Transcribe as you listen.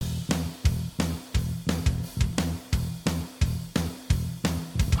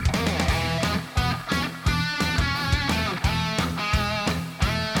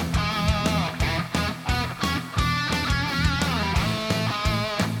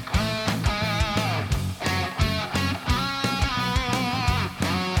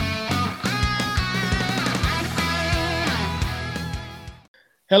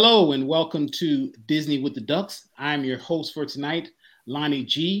Hello and welcome to Disney with the Ducks. I'm your host for tonight, Lonnie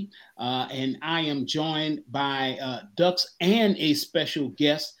G, and I am joined by Ducks and a special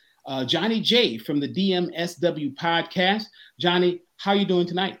guest, Johnny J from the DMSW podcast. Johnny, how are you doing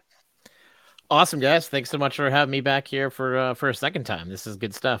tonight? Awesome, guys! Thanks so much for having me back here for a second time. This is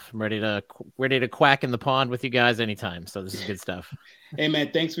good stuff. I'm ready to quack in the pond with you guys anytime. So this is good stuff. Hey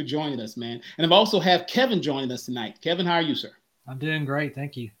man, thanks for joining us, man. And I've also have Kevin joining us tonight. Kevin, how are you, sir? I'm doing great,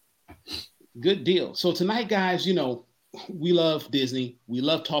 thank you. Good deal. So tonight, guys, we love Disney. We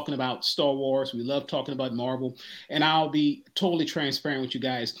love talking about Star Wars. We love talking about Marvel. And I'll be totally transparent with you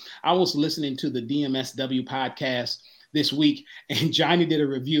guys. I was listening to the DMSW podcast this week, and Johnny did a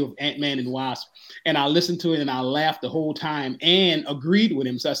review of Ant-Man and Wasp. And I listened to it and I laughed the whole time and agreed with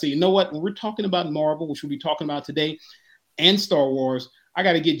him. So I said, you know what? When we're talking about Marvel, which we'll be talking about today, and Star Wars, I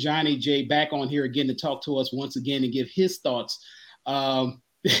got to get Johnny J back on here again to talk to us once again and give his thoughts. And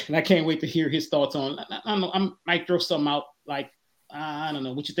I can't wait to hear his thoughts on. I don't know. I might throw something out like I don't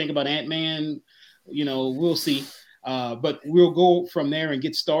know what you think about Ant-Man. We'll see. But we'll go from there and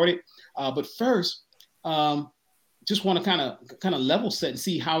get started. But first, just want to kind of level set and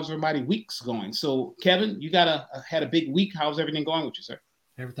see how's everybody week's going. So, Kevin, you had a big week. How's everything going with you, sir?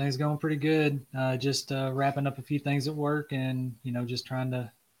 Everything's going pretty good. Just wrapping up a few things at work, and just trying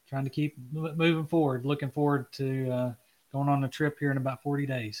to keep moving forward. Looking forward to going on a trip here in about 40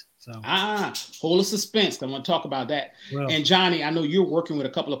 days. So hold a suspense. I want to talk about that. Well, and Johnny, I know you're working with a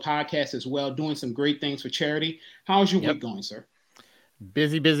couple of podcasts as well, doing some great things for charity. How's your week going, sir?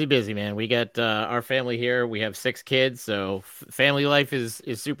 Busy, man. We got our family here. We have 6 kids, so family life is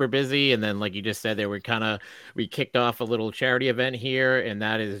super busy. And then, like you just said, there we kicked off a little charity event here, and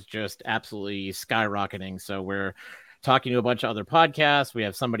that is just absolutely skyrocketing. So we're talking to a bunch of other podcasts. We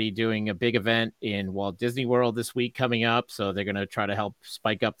have somebody doing a big event in Walt Disney World this week coming up, so they're going to try to help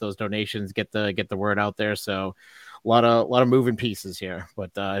spike up those donations, get the word out there. So a lot of moving pieces here, but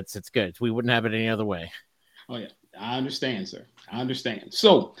it's good. We wouldn't have it any other way. Oh yeah, I understand, sir. I understand.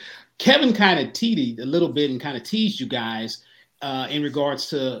 So Kevin kind of teased a little bit and kind of teased you guys in regards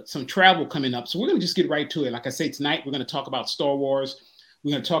to some travel coming up. So we're going to just get right to it. Like I say, tonight we're going to talk about Star Wars.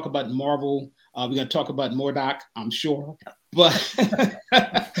 We're going to talk about Marvel. We're going to talk about MODOK, I'm sure. But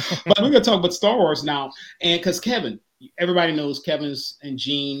we're going to talk about Star Wars now. And because Kevin, everybody knows Kevin's and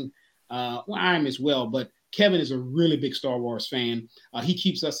Gene. I am as well. But Kevin is a really big Star Wars fan. He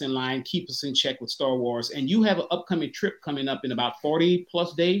keeps us in line, keeps us in check with Star Wars. And you have an upcoming trip coming up in about 40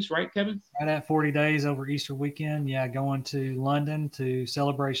 plus days, right, Kevin? Right at 40 days over Easter weekend. Yeah, going to London to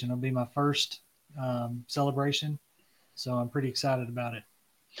Celebration. It'll be my first celebration. So I'm pretty excited about it.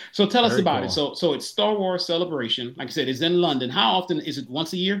 So tell us about it. So it's Star Wars Celebration. Like I said, it's in London. How often is it?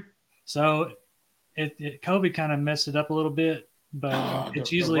 Once a year? So COVID kind of messed it up a little bit, but it's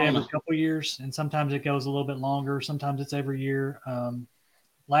usually every couple of years, and sometimes it goes a little bit longer. Sometimes it's every year.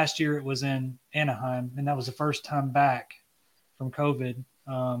 Last year it was in Anaheim, and that was the first time back from COVID.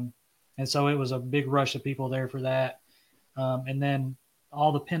 And so it was a big rush of people there for that. And then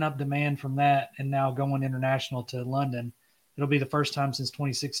all the pent-up demand from that, and now going international to London. It'll be the first time since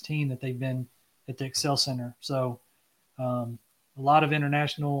 2016 that they've been at the Excel Center. So a lot of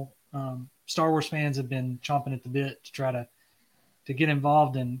international Star Wars fans have been chomping at the bit to try to get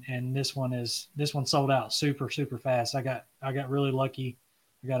involved, and this one sold out super, super fast. I got really lucky.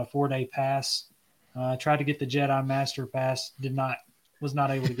 I got a 4-day pass. I tried to get the Jedi Master Pass, was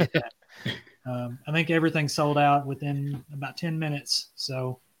not able to get that. I think everything sold out within about 10 minutes.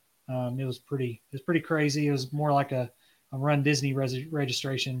 So it was pretty crazy. It was more like a Run Disney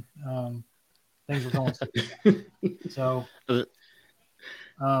registration. Things were going so.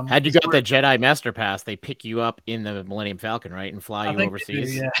 Had you got the Jedi Master Pass, they pick you up in the Millennium Falcon, right, and fly you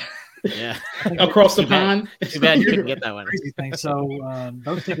overseas. Yeah, across the pond. Too bad you didn't get that one. Crazy thing. So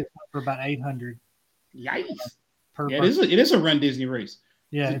those tickets for about $800. Yikes! It is a Run Disney race.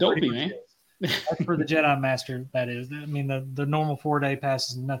 Yeah, it's dopey, man. That's for the Jedi Master. That is. I mean, the normal 4-day pass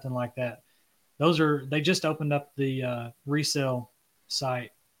is nothing like that. They just opened up the resale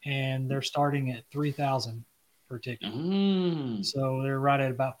site, and they're starting at $3,000 per ticket. So they're right at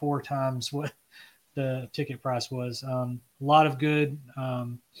about 4 times what the ticket price was. A lot of good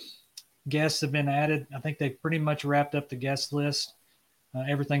guests have been added. I think they've pretty much wrapped up the guest list.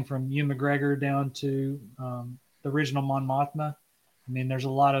 Everything from Ewan McGregor down to the original Mon Mothma. I mean, there's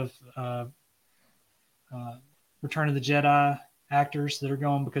a lot of Return of the Jedi actors that are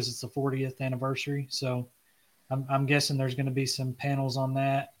going because it's the 40th anniversary. So I'm guessing there's going to be some panels on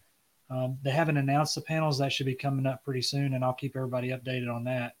that. They haven't announced the panels. That should be coming up pretty soon, and I'll keep everybody updated on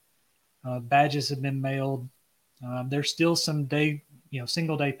that. Badges have been mailed. There's still some day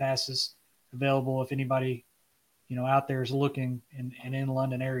single day passes available if anybody, out there is looking in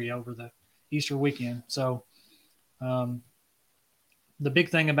London area over the Easter weekend. So the big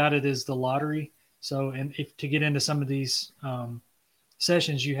thing about it is the lottery. So, and if to get into some of these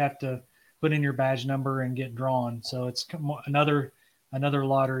sessions, you have to put in your badge number and get drawn. So it's another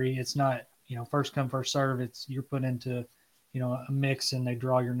lottery. It's not, first come, first serve. It's you're put into, a mix and they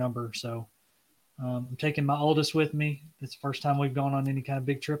draw your number. So I'm taking my oldest with me. It's the first time we've gone on any kind of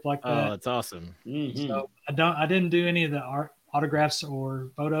big trip like that. Oh, that's awesome. Mm-hmm. So I didn't do any of the autographs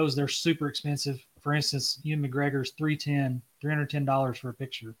or photos. They're super expensive. For instance, Ewan McGregor's $310 for a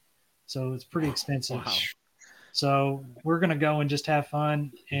picture. So it's pretty expensive. Wow. So we're going to go and just have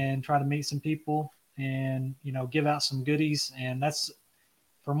fun and try to meet some people and, give out some goodies. And that's,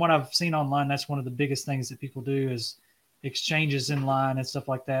 from what I've seen online, that's one of the biggest things that people do is exchanges in line and stuff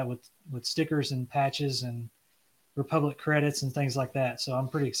like that with stickers and patches and Republic credits and things like that. So I'm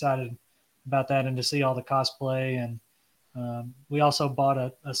pretty excited about that and to see all the cosplay. And we also bought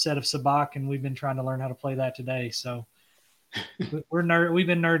a set of Sabacc, and we've been trying to learn how to play that today. So we've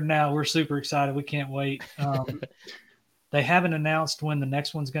been nerding out. We're super excited. We can't wait. They haven't announced when the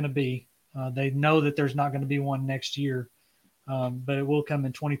next one's going to be. They know that there's not going to be one next year, but it will come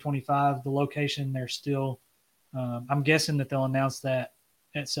in 2025. The location, they're still, I'm guessing that they'll announce that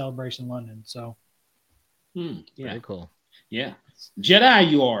at Celebration London. So, yeah, very cool. Yeah, Jedi,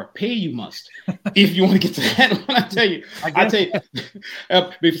 you are. Pay you must. If you want to get to that one, I tell you,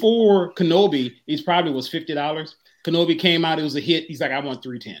 before Kenobi, it probably was $50. Kenobi came out, it was a hit. He's like, I want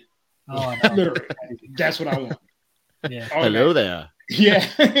 $310. Oh, literally, that's what I want. Yeah. Hello there. Yeah.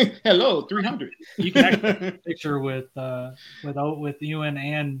 Hello, $300. You can actually take a picture with Ewan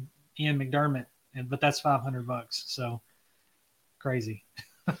and Ian McDermott, but that's $500. So crazy.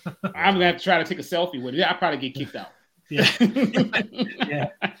 I'm gonna have to try to take a selfie with it. I'll probably get kicked out. Yeah. Yeah.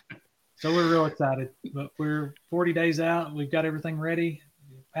 So we're real excited, but we're 40 days out. We've got everything ready,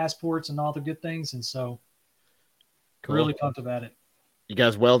 passports and all the good things. And so really pumped about it. You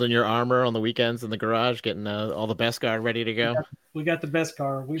guys welding your armor on the weekends in the garage, getting all the Beskar ready to go? We got the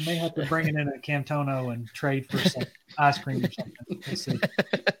Beskar. We may have to bring it in at Camtono and trade for some ice cream or something. We'll see.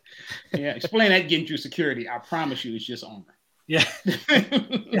 Yeah. Explain that getting through security. I promise you it's just armor. Yeah.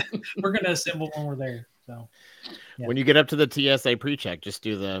 Yeah. We're going to assemble when we're there. So yeah. When you get up to the TSA pre-check, just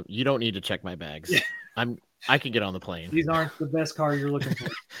do you don't need to check my bags. Yeah. I can get on the plane. These aren't the Beskar you're looking for.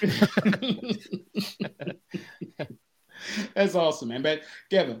 That's awesome, man. But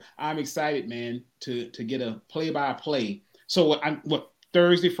Kevin, I'm excited, man, to get a play-by-play. So what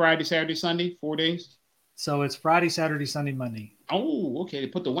Thursday, Friday, Saturday, Sunday, 4 days? So it's Friday, Saturday, Sunday, Monday. Oh, okay. They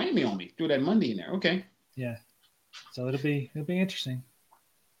put the whammy on me. Threw that Monday in there. Okay. Yeah. So it'll be interesting.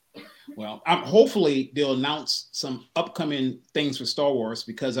 Well, hopefully they'll announce some upcoming things for Star Wars,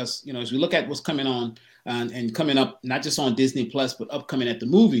 because as we look at what's coming on and coming up, not just on Disney Plus, but upcoming at the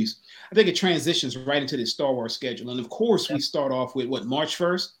movies, I think it transitions right into the Star Wars schedule. And of course, we start off with March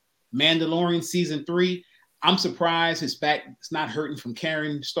 1st, Mandalorian season 3. I'm surprised it's back. It's not hurting from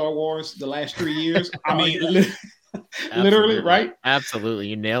carrying Star Wars the last 3 years. I mean, literally, right? Absolutely.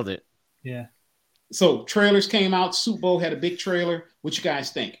 You nailed it. Yeah. So trailers came out. Super Bowl had a big trailer. What you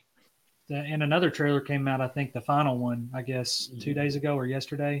guys think? And another trailer came out, I think the final one, I guess, 2 days ago or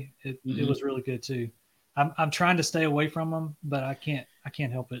yesterday. It was really good too. I'm trying to stay away from them, but I can't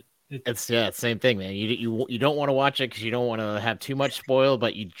help it. It's same thing, man. You don't want to watch it because you don't want to have too much spoil,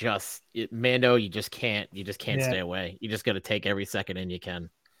 but Mando, you just can't stay away. You just got to take every second in you can.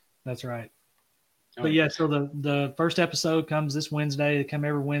 That's right. But yeah, so the first episode comes this Wednesday. They come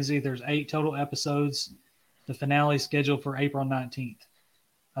every Wednesday. There's 8 total episodes. The finale is scheduled for April 19th.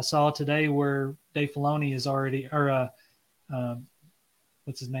 I saw today where Dave Filoni is already, or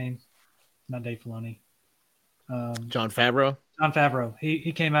what's his name? Not Dave Filoni. Jon Favreau. Jon Favreau.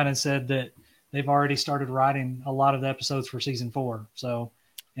 He came out and said that they've already started writing a lot of the episodes for season 4. So,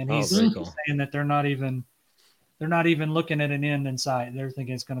 and he's saying that they're not even looking at an end in sight. They're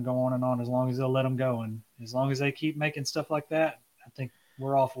thinking it's going to go on and on as long as they'll let them go, and as long as they keep making stuff like that, I think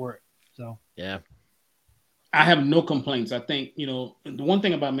we're all for it. So yeah. I have no complaints. I think, the one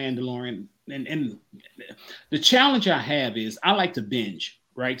thing about Mandalorian and the challenge I have is I like to binge,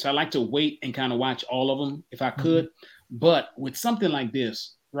 right? So I like to wait and kind of watch all of them if I could. Mm-hmm. But with something like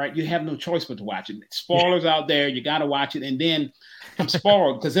this, right, you have no choice but to watch it. Spoilers out there. You got to watch it. And then I'm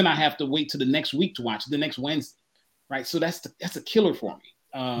spoiled because then I have to wait till the next week to watch it, the next Wednesday, right? So that's a killer for me.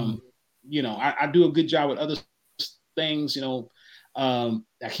 I do a good job with other things,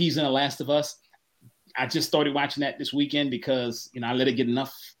 like he's in The Last of Us. I just started watching that this weekend because, I let it get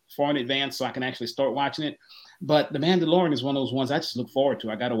enough far in advance so I can actually start watching it. But The Mandalorian is one of those ones I just look forward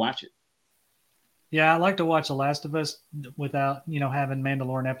to. I got to watch it. Yeah, I like to watch The Last of Us without, having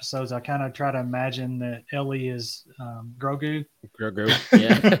Mandalorian episodes. I kind of try to imagine that Ellie is Grogu. Grogu,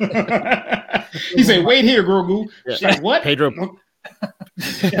 yeah. He said, "Wait here, Grogu." Yeah. She's like, what? Pedro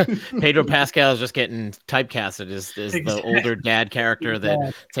Pascal is just getting typecasted as the older dad character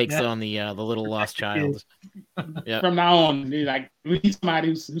that takes on the little lost child. Yeah. From now on, he's somebody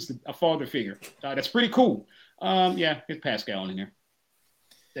who's a father figure. That's pretty cool. It's Pascal in here.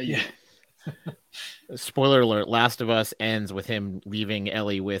 There you go. Spoiler alert, Last of Us ends with him leaving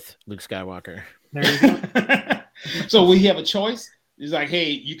Ellie with Luke Skywalker. There you go. So we have a choice. It's like, hey,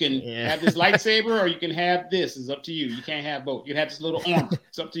 you can have this lightsaber or you can have this. It's up to you. You can't have both. You can have this little armor.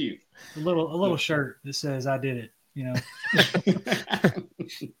 It's up to you. A little shirt that says I did it,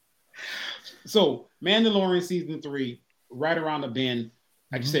 So Mandalorian season 3, right around the bend.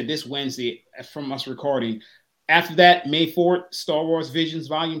 Like you said, this Wednesday from us recording. After that, May 4th, Star Wars Visions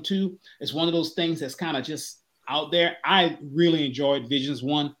Volume 2. It's one of those things that's kind of just out there. I really enjoyed Visions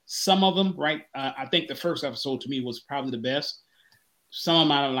 1. Some of them, right? I think the first episode to me was probably the best. Some of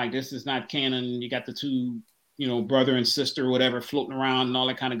them I'm like, this is not canon. You got the two, brother and sister or whatever floating around and all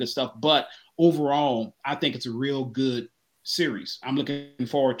that kind of good stuff. But overall, I think it's a real good series. I'm looking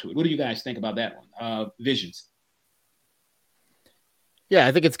forward to it. What do you guys think about that one? Visions. Yeah,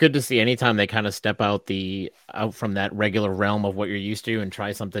 I think it's good to see anytime they kind of step out from that regular realm of what you're used to and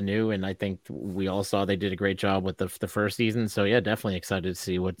try something new. And I think we all saw they did a great job with the first season. So yeah, definitely excited to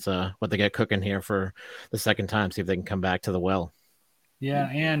see what they get cooking here for the second time. See if they can come back to the well. Yeah,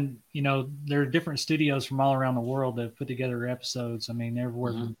 and there are different studios from all around the world that have put together episodes. I mean, they're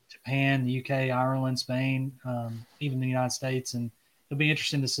from Japan, the UK, Ireland, Spain, even the United States, and it'll be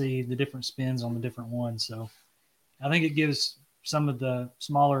interesting to see the different spins on the different ones. So I think it gives some of the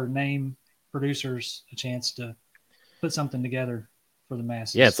smaller name producers a chance to put something together for the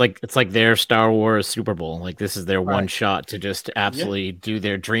masses. Yeah, it's like their Star Wars Super Bowl. Like this is their one shot to just absolutely do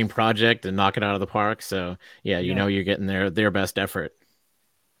their dream project and knock it out of the park. So yeah, you're getting their best effort.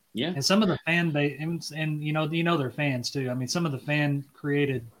 Yeah, and some of the fan base, and they're fans too. I mean, some of the fan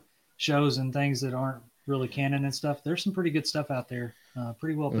created shows and things that aren't really canon and stuff. There's some pretty good stuff out there,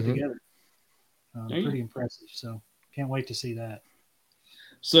 pretty well put together, pretty impressive. So can't wait to see that.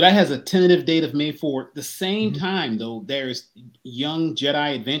 So that has a tentative date of May 4th. The same time, though, there's Young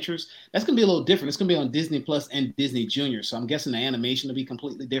Jedi Adventures. That's going to be a little different. It's going to be on Disney Plus and Disney Junior. So I'm guessing the animation will be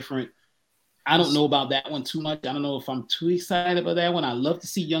completely different. I don't know about that one too much. I don't know if I'm too excited about that one. I love to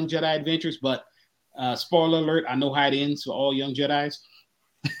see Young Jedi Adventures, but spoiler alert, I know how it ends for all young Jedis.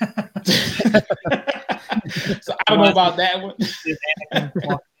 So I don't know about that one.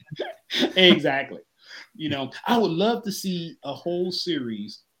 Exactly. I would love to see a whole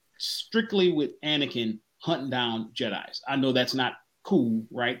series strictly with Anakin hunting down Jedis. I know that's not cool,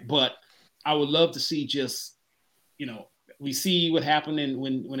 right? But I would love to see just, we see what happened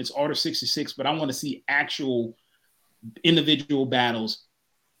when it's Order 66, but I want to see actual individual battles.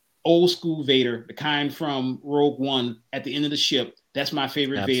 Old school Vader, the kind from Rogue One at the end of the ship. That's my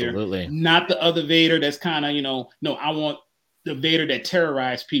favorite Absolutely. Vader. Not the other Vader that's kind of, no, I want the Vader that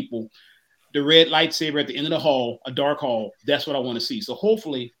terrorized people. The red lightsaber at the end of the hall, a dark hall. That's what I want to see. So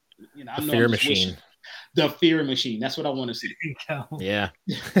hopefully, the fear machine. The fear machine. That's what I want to see. Yeah.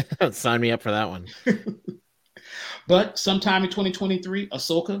 Sign me up for that one. But sometime in 2023,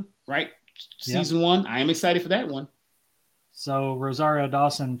 Ahsoka, right? Season 1. I am excited for that one. So Rosario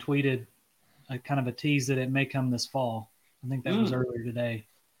Dawson tweeted a kind of a tease that it may come this fall. I think that was earlier today.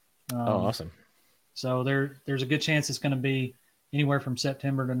 Awesome. So there's a good chance it's going to be anywhere from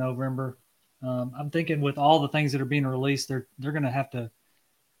September to November. I'm thinking with all the things that are being released, they're going to have to,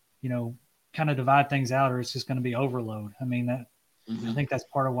 kind of divide things out, or it's just going to be overload. I mean, I think that's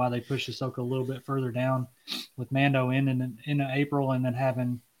part of why they pushed Ahsoka a little bit further down with Mando in April, and then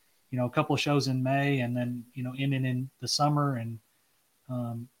having, a couple of shows in May, and then, ending in the summer, and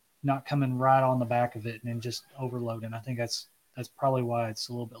not coming right on the back of it and then just overloading. I think that's probably why it's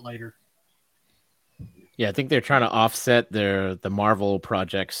a little bit later. Yeah, I think they're trying to offset the Marvel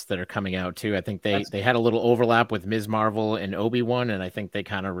projects that are coming out too. I think they had a little overlap with Ms. Marvel and Obi-Wan, and I think they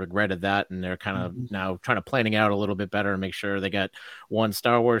kind of regretted that, and they're kind of now trying to planning out a little bit better and make sure they got one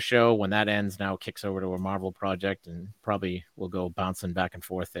Star Wars show. When that ends, now kicks over to a Marvel project, and probably will go bouncing back and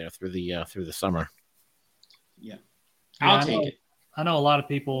forth there through the summer. Yeah, I'll take it. I know a lot of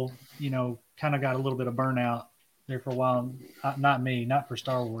people, kind of got a little bit of burnout there for a while. Not me, not for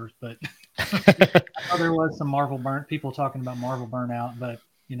Star Wars, but I know there was some people talking about Marvel burnout, but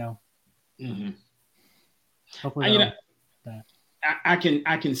hopefully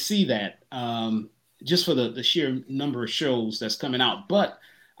I can see that. just for the sheer number of shows that's coming out. But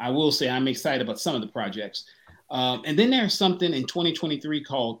I will say I'm excited about some of the projects. And then there's something in 2023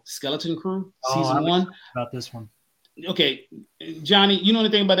 called Skeleton Crew season one. About this one. Okay, Johnny, you know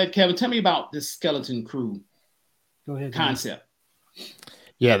anything about that? Kevin, tell me about this Skeleton Crew. Go ahead. Concept.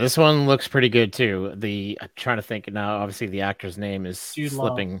 Yeah, this one looks pretty good too. I'm trying to think now. Obviously, the actor's name is Jude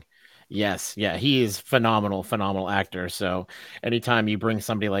slipping. Law. Yes, yeah, he is phenomenal actor. So anytime you bring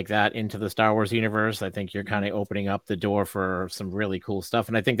somebody like that into the Star Wars universe, I think you're kind of opening up the door for some really cool stuff.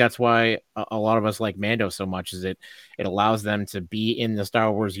 And I think that's why a lot of us like Mando so much, is it allows them to be in the Star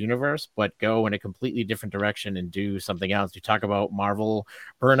Wars universe, but go in a completely different direction and do something else. You talk about Marvel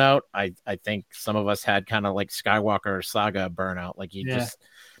burnout. I think some of us had kind of like Skywalker saga burnout. Like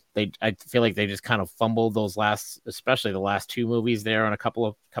I feel like they just kind of fumbled those especially the last two movies there on a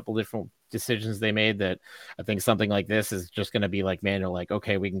couple different decisions they made, that I think something like this is just going to be like Mando, like,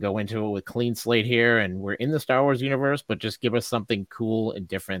 okay, we can go into it with clean slate here and we're in the Star Wars universe, but just give us something cool and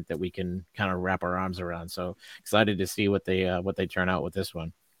different that we can kind of wrap our arms around. So excited to see what they turn out with this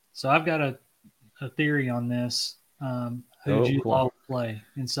one. So I've got a theory on this. Who Jude Law will play.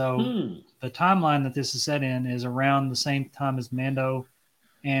 And so the timeline that this is set in is around the same time as Mando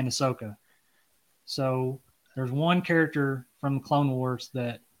and Ahsoka. So there's one character from the Clone Wars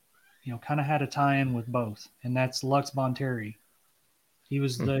that, kind of had a tie-in with both, and that's Lux Bonteri. He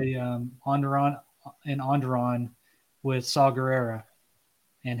was the Onderon with Saw Gerrera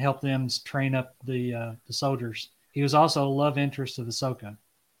and helped them train up the soldiers. He was also a love interest of Ahsoka.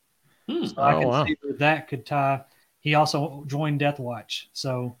 So I can see where that could tie. He also joined Death Watch.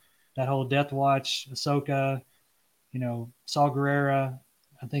 So that whole Death Watch, Ahsoka, Saw Gerrera,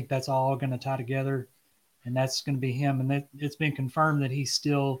 I think that's all going to tie together, and that's going to be him. And it's been confirmed that he's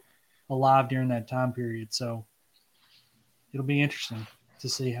still alive during that time period. So it'll be interesting to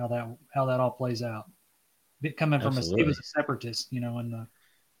see how that all plays out. Coming from he was a separatist, in the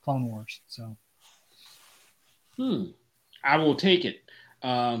Clone Wars. So, I will take it.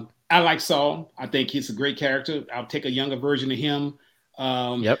 I like Saul. I think he's a great character. I'll take a younger version of him.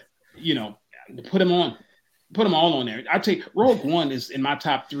 Put them all on there. I take Rogue One is in my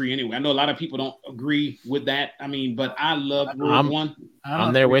top 3 anyway. I know a lot of people don't agree with that. I mean, but I love Rogue One.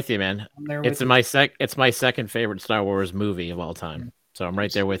 I'm there with you, man. It's my second favorite Star Wars movie of all time. So I'm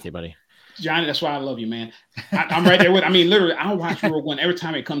right there with you, buddy. Johnny, that's why I love you, man. I'm right there with. I mean, literally, I'll watch Rogue One every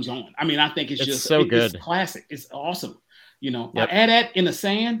time it comes on. I mean, I think it's just so good. It's classic. It's awesome. Add that in the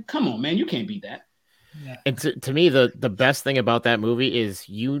sand. Come on, man, you can't beat that. Yeah. And to me, the best thing about that movie is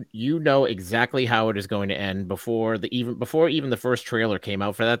you know exactly how it is going to end before even the first trailer came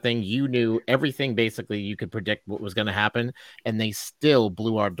out for that thing. You knew everything basically. You could predict what was going to happen, and they still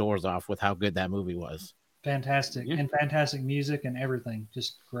blew our doors off with how good that movie was. Fantastic. And fantastic music and everything.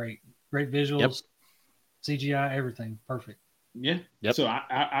 Just great visuals, CGI, everything perfect. Yeah. Yep. So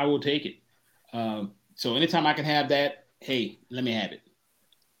I will take it. So anytime I can have that, hey, let me have it.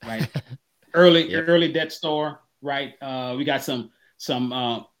 Right. Early Death Star, right? We got some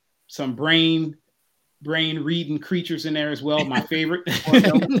brain reading creatures in there as well. My favorite,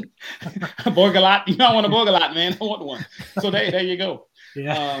 Borgalot. I want a Borgalot, man. I want one. So there you go.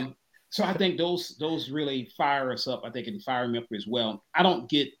 Yeah. So I think those really fire us up. I think it can fire me up as well. I don't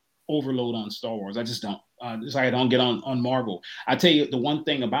get overload on Star Wars. I just don't. Just like I don't get on Marvel. I tell you the one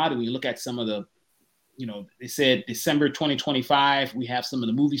thing about it, when you look at some of the, they said December 2025, we have some of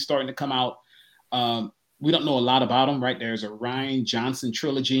the movies starting to come out. We don't know a lot about them, right? There's a Rian Johnson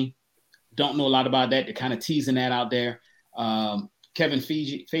trilogy. Don't know a lot about that. They're kind of teasing that out there. Kevin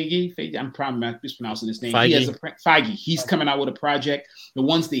Feige, I'm probably mispronouncing his name. Feige. He's coming out with a project. The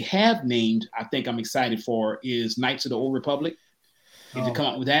ones they have named, I think I'm excited for, is Knights of the Old Republic. If they come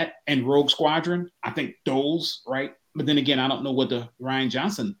out with that, and Rogue Squadron, I think those, right? But then again, I don't know what the Rian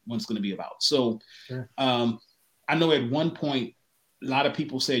Johnson one's going to be about. So I know at one point, a lot of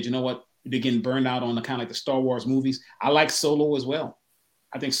people said, you know what, they're getting burned out on the kind of like the Star Wars movies. I like Solo as well.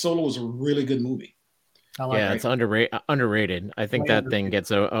 I think Solo is a really good movie. It's underrated. I think that thing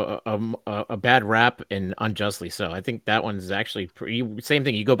gets a bad rap, and unjustly so. I think that one's actually same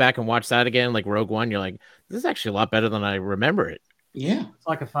thing. You go back and watch that again, like Rogue One, you're like, this is actually a lot better than I remember it. Yeah. It's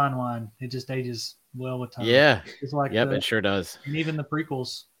like a fine wine. It just ages well with time. Yeah. It's like it sure does. And even the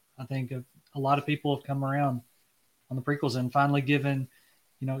prequels, I think a lot of people have come around on the prequels and finally given,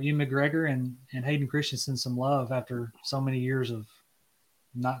 Ian McGregor and Hayden Christensen some love after so many years of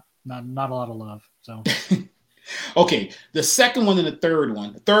not a lot of love. So okay. The second one and the third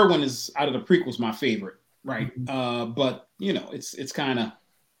one. The third one is out of the prequels my favorite, right? Mm-hmm. But it's kind of,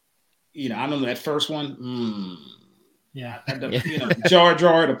 I don't know, that first one, Yeah. Jar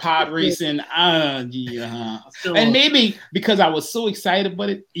Jar, the pod racing. Yeah. And maybe because I was so excited about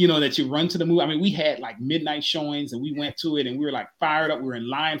it, that you run to the movie. I mean, we had like midnight showings and we went to it and we were like fired up. We were in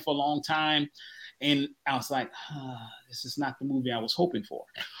line for a long time. And I was like, this is not the movie I was hoping for.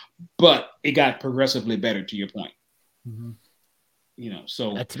 But it got progressively better, to your point. Mm-hmm.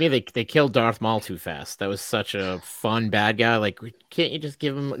 So to me, they killed Darth Maul too fast. That was such a fun bad guy. Like, can't you just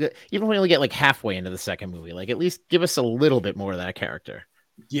give him? Even when we get like halfway into the second movie, like at least give us a little bit more of that character.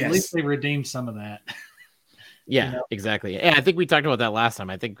 Yes, at least they redeemed some of that. Yeah, exactly. Yeah, I think we talked about that last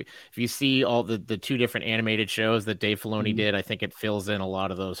time. I think if you see all the two different animated shows that Dave Filoni did, I think it fills in a lot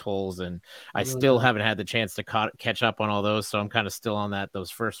of those holes. And I still haven't had the chance to catch up on all those, so I'm kind of still on that.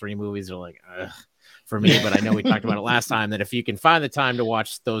 Those first three movies are like, ugh. For me, but I know we talked about it last time that if you can find the time to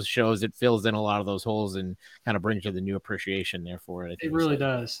watch those shows, it fills in a lot of those holes and kind of brings you the new appreciation there for it. It really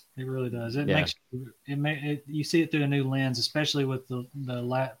does. It really does. It makes you see it through a new lens, especially with the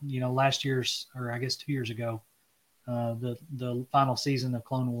last year's, or I guess 2 years ago, the final season of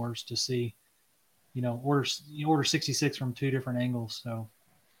Clone Wars, to see, Order 66 from two different angles. So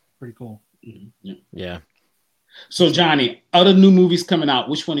pretty cool. Yeah. So Johnny, other new movies coming out,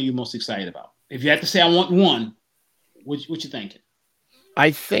 which one are you most excited about? If you had to say I want one, what you thinking?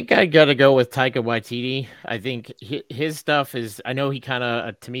 I think I got to go with Taika Waititi. I think his stuff is, I know he kind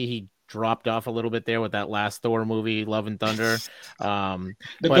of, to me, he dropped off a little bit there with that last Thor movie, Love and Thunder. The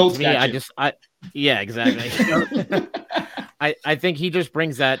goat statue. Yeah, exactly. I think he just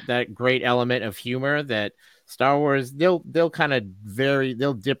brings that great element of humor that Star Wars, they'll kind of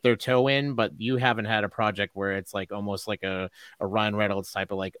they'll dip their toe in, but you haven't had a project where it's like almost like a Ryan Reynolds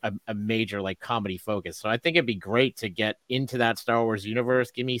type of like a major like comedy focus. So I think it'd be great to get into that Star Wars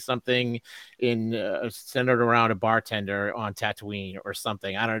universe. Give me something centered around a bartender on Tatooine or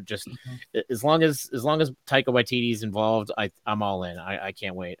something. I don't just as long as Taika Waititi's involved, I'm all in. I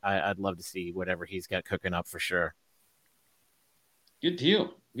can't wait. I'd love to see whatever he's got cooking up for sure. Good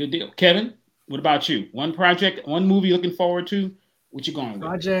deal. Kevin, what about you? One project, one movie you're looking forward to? What you going with?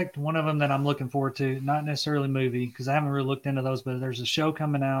 Project, one of them that I'm looking forward to, not necessarily movie, because I haven't really looked into those, but there's a show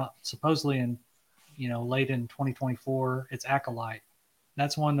coming out supposedly in, late in 2024. It's Acolyte.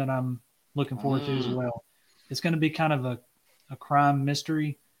 That's one that I'm looking forward to as well. It's going to be kind of a crime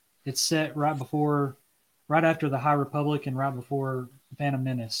mystery. It's set right after the High Republic and right before Phantom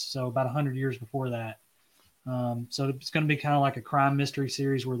Menace. So about 100 years before that. So it's going to be kind of like a crime mystery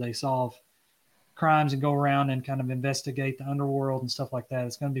series where they solve crimes and go around and kind of investigate the underworld and stuff like that.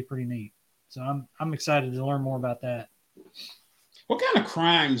 It's going to be pretty neat. So I'm excited to learn more about that. What kind of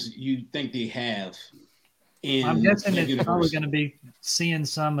crimes you think they have in I'm guessing it's universe? probably going to be seeing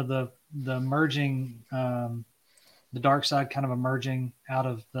some of the emerging, the dark side kind of emerging out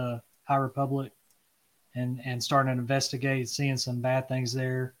of the High Republic and starting to investigate, seeing some bad things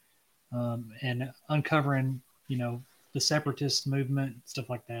there, and uncovering, the separatist movement, stuff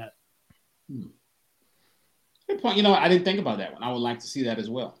like that. Good point. I didn't think about that one. I would like to see that as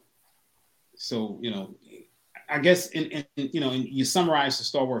well. So, I guess in you summarize the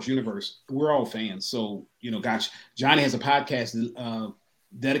Star Wars universe, we're all fans. So, gosh, Johnny has a podcast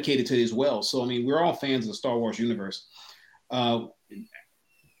dedicated to it as well. So, I mean, we're all fans of the Star Wars universe.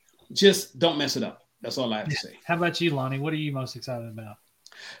 Just don't mess it up. That's all I have to say. How about you, Lonnie? What are you most excited about?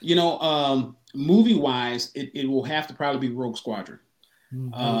 Movie wise, it will have to probably be Rogue Squadron.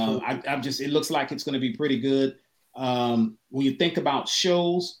 It looks like it's going to be pretty good. When you think about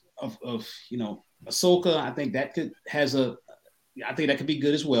shows of Ahsoka, I think that could be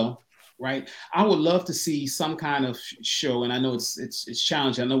good as well, right? I would love to see some kind of show, and I know it's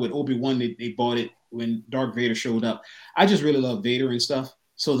challenging. I know with Obi-Wan they bought it when Darth Vader showed up. I just really love Vader and stuff.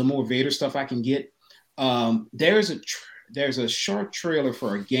 So the more Vader stuff I can get, there's a short trailer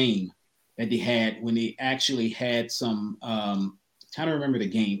for a game that they had when they actually had some. Trying to remember the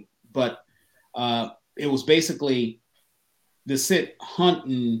game, but it was basically the Sith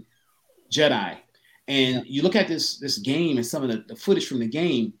hunting Jedi. And you look at this game and some of the footage from the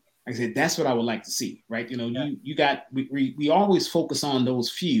game, like I said, that's what I would like to see, right? We always focus on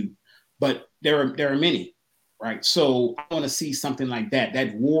those few, but there are many, right? So I want to see something like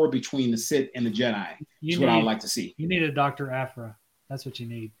that war between the Sith and the Jedi is what I would like to see. You need a Dr. Aphra. That's what you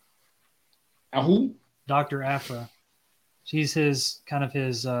need. A who? Dr. Aphra. She's she's kind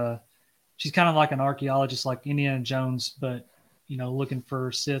of like an archaeologist, like Indiana Jones, but, looking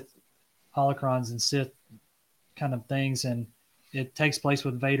for Sith holocrons and Sith kind of things. And it takes place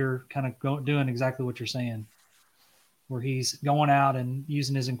with Vader kind of doing exactly what you're saying, where he's going out and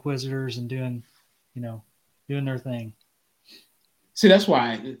using his Inquisitors and doing their thing. See, that's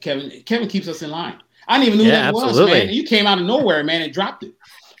why Kevin keeps us in line. I didn't even know who that absolutely. was, man. You came out of nowhere, man, and dropped it.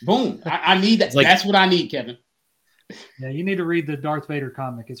 Boom. I need that. Like, that's what I need, Kevin. Yeah, you need to read the Darth Vader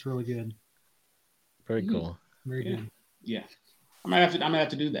comic. It's really good. Very cool. Very good. Yeah. I'm gonna have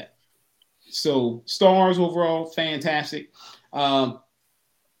to do that. So Star Wars overall, fantastic.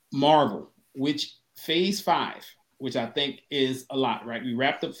 Marvel, which Phase 5, which I think is a lot, right? We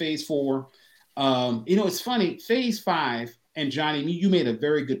wrapped up Phase 4. It's funny, Phase 5, and Johnny, you made a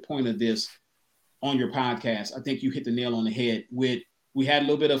very good point of this on your podcast. I think you hit the nail on the head with, we had a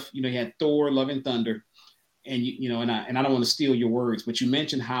little bit of, you had Thor, Love and Thunder, and and I don't want to steal your words, but you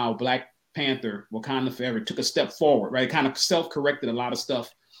mentioned how Black Panther, Wakanda Forever, took a step forward, right? It kind of self-corrected a lot of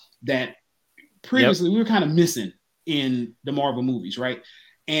stuff that previously we were kind of missing in the Marvel movies, right?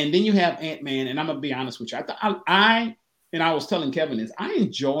 And then you have Ant-Man, and I'm gonna be honest with you. I was telling Kevin this, I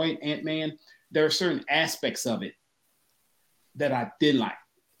enjoyed Ant-Man. There are certain aspects of it that I didn't like,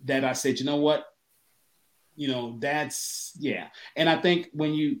 that I said, you know what? That's, yeah. And I think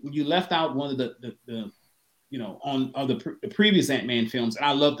when you left out one of the the previous Ant-Man films, and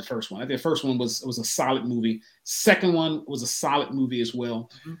I loved the first one. I think the first one was a solid movie. Second one was a solid movie as well.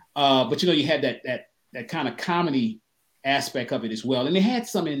 Mm-hmm. But you had that kind of comedy aspect of it as well. And they had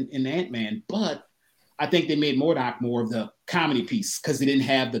some in Ant-Man, but I think they made MODOK more of the comedy piece because they didn't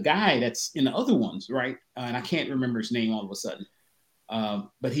have the guy that's in the other ones, right? And I can't remember his name all of a sudden.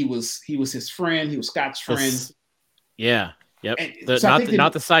 But he was his friend. He was Scott's friend. Yeah. Yep. So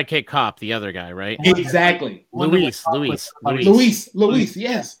not the sidekick cop, the other guy, right? Exactly. Luis.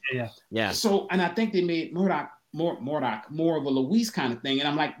 Yes. Yeah. So, and I think they made MODOK more of a Luis kind of thing. And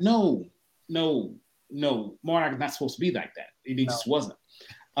I'm like, no, MODOK is not supposed to be like that. It just wasn't.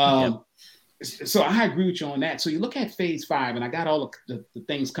 So I agree with you on that. So you look at Phase 5, and I got all the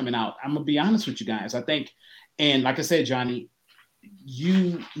things coming out. I'm gonna be honest with you guys. I think, and like I said, Johnny,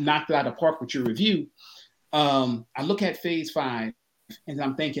 you knocked it out of the park with your review. I look at Phase 5, and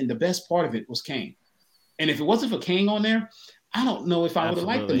I'm thinking the best part of it was Kang. And if it wasn't for Kang on there, I don't know if I would have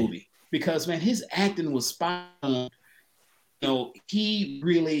liked the movie, because man, his acting was spot on. He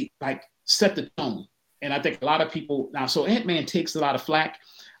really set the tone. And I think a lot of people now, so Ant-Man takes a lot of flack.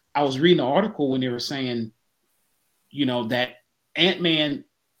 I was reading an article when they were saying, that Ant-Man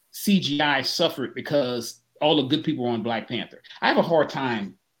CGI suffered because all the good people were on Black Panther. I have a hard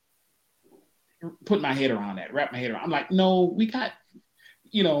time putting my head around that, wrap my head around. I'm like, no, we got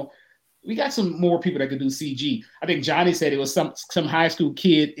some more people that could do CG. I think Johnny said it was some high school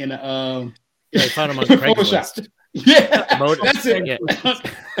kid in a they found him on Craigslist. Yeah, that's it. Yeah.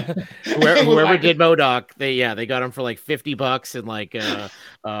 Whoever did MODOK, they got him for like $50 and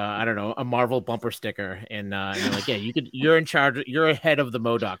I don't know, a Marvel bumper sticker, and they're like, yeah, you're in charge, you're ahead of the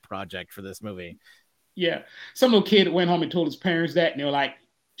MODOK project for this movie. Yeah, some little kid went home and told his parents that, and they were like,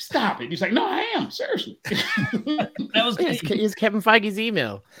 stop it. He's like, no, I am, seriously. That was it's Kevin Feige's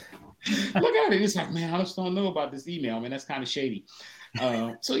email. Look at it. It's like, man, I just don't know about this email, man. That's kind of shady.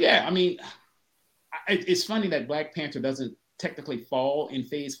 So yeah, I mean, it's funny that Black Panther doesn't technically fall in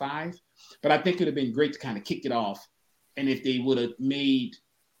Phase 5, but I think it would have been great to kind of kick it off. And if they would have made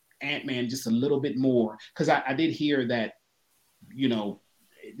Ant-Man just a little bit more, because I did hear that,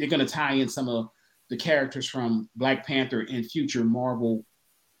 they're going to tie in some of the characters from Black Panther in future Marvel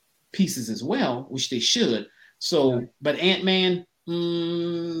pieces as well, which they should. So, but Ant-Man,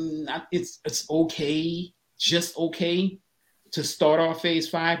 it's okay, just okay to start off Phase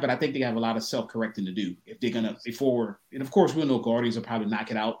 5, but I think they have a lot of self-correcting to do if they're gonna and of course we'll know Guardians will probably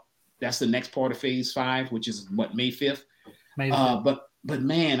knock it out. That's the next part of Phase 5, which is May 5th. But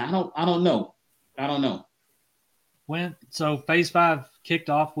man, I don't know. So Phase 5 kicked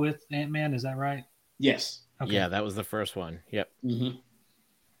off with Ant-Man, is that right? Yes. Okay. Yeah, that was the first one. Yep. Mm-hmm.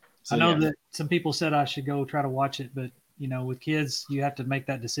 So, I know that some people said I should go try to watch it, but with kids, you have to make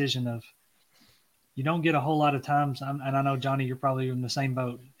that decision of, you don't get a whole lot of times, and I know, Johnny, you're probably in the same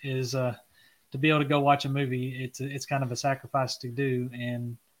boat, is to be able to go watch a movie. It's kind of a sacrifice to do,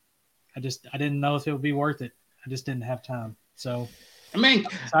 and I didn't know if it would be worth it. I just didn't have time. So, I mean,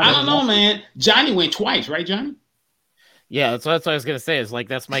 I don't know, man. Johnny went twice, right, Johnny? Yeah, that's what I was gonna say. Is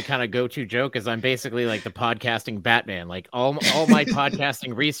that's my kind of go-to joke. Is I'm basically like the podcasting Batman. Like all my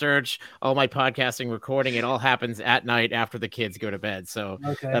podcasting research, all my podcasting recording, it all happens at night after the kids go to bed. So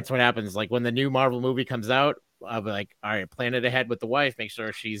that's what happens. Like when the new Marvel movie comes out, I'll be like, all right, plan it ahead with the wife, make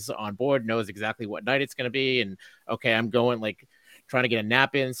sure she's on board, knows exactly what night it's gonna be, and okay, I'm going trying to get a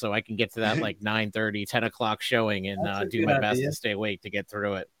nap in so I can get to that 9:30, 10 o'clock showing and do my best to stay awake to get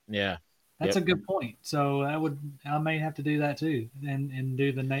through it. Yeah. That's a good point. So I may have to do that too, and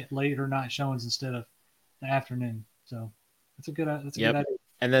do the later night showings instead of the afternoon. So that's a good idea.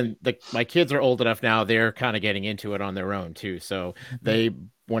 And then my kids are old enough now; they're kind of getting into it on their own too. So they,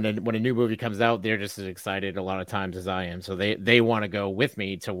 when a new movie comes out, they're just as excited a lot of times as I am. So they want to go with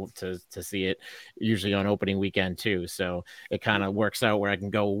me to see it, usually on opening weekend too. So it kind of works out where I can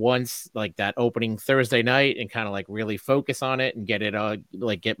go once, like that opening Thursday night, and kind of like really focus on it and get it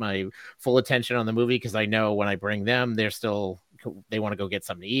like get my full attention on the movie, because I know when I bring them, they want to go get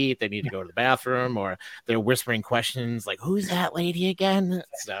something to eat, they need to go to the bathroom, or they're whispering questions like, who's that lady again?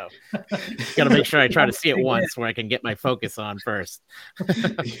 So gotta make sure I try to see it once where I can get my focus on first.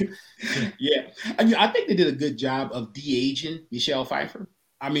 Yeah, I mean, I think they did a good job of de-aging Michelle Pfeiffer.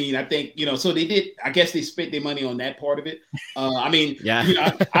 I mean, I think, so they did, I guess they spent their money on that part of it. I mean,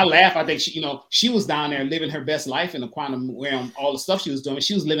 yeah, I laugh. I think she was down there living her best life in the quantum realm, all the stuff she was doing.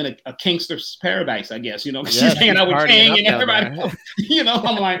 She was living a gangster's paradise, I guess, she's hanging out with Kang and everybody else.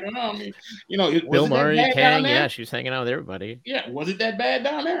 I'm like, I mean, Bill Murray, Kang, yeah, she was hanging out with everybody. Yeah, was it that bad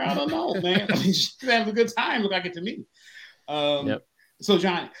down there? I don't know, man. I mean, she was having a good time, looked like it to me. So,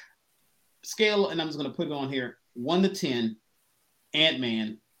 John, scale, and I'm just going to put it on here, 1 to 10,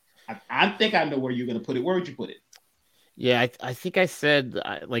 Ant-Man. I think I know where you're going to put it. Where would you put it? Yeah, I think I said,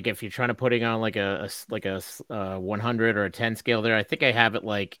 like, if you're trying to put it on like a 100 or a 10 scale there, I think I have it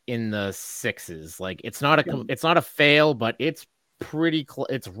like in the 6s. Like, it's not a fail, but it's pretty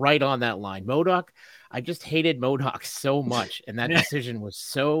it's right on that line. MODOK, I just hated MODOK so much, and that decision was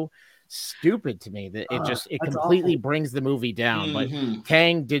so stupid to me that it completely awful. Brings the movie down. But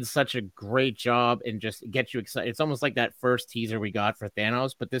Kang did such a great job and just gets you excited. It's almost like that first teaser we got for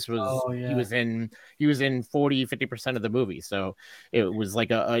Thanos, but this was he was in 40-50% of the movie, so it was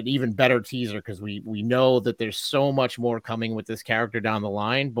like an even better teaser, because we know that there's so much more coming with this character down the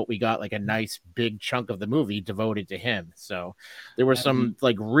line, but we got like a nice big chunk of the movie devoted to him. So there were some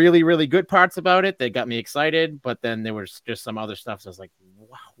like really, really good parts about it that got me excited, but then there was just some other stuff. So I was like,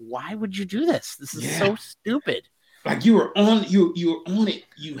 wow, why would you do this? This is so stupid. Like, you were on it,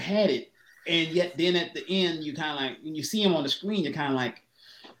 you had it, and yet then at the end, you kind of like, when you see him on the screen, you're kind of like,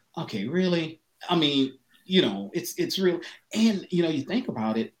 okay, really? I mean, it's real. And you think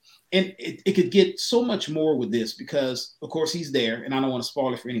about it, and it could get so much more with this, because of course he's there, and I don't want to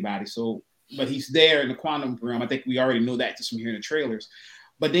spoil it for anybody. So, but he's there in the quantum realm. I think we already know that just from hearing the trailers.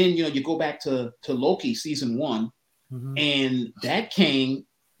 But then you go back to Loki season 1, and that Kang.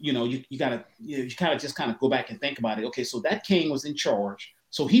 You gotta just kind of go back and think about it. Okay, so that Kang was in charge,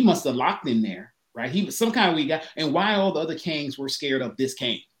 so he must have locked in there, right? He was some kind of guy, and why all the other Kangs were scared of this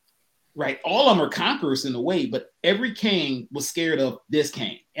Kang, right? All of them are conquerors in a way, but every Kang was scared of this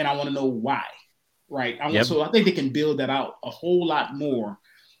Kang, and I want to know why, right? So I think they can build that out a whole lot more,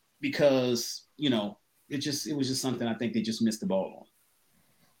 because it was just something I think they just missed the ball on.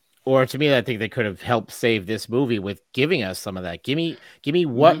 Or to me, I think they could have helped save this movie with giving us some of that. Give me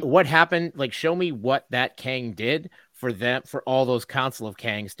what happened. Like, show me what that Kang did for all those Council of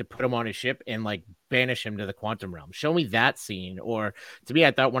Kangs to put him on his ship and like banish him to the quantum realm. Show me that scene. Or to me,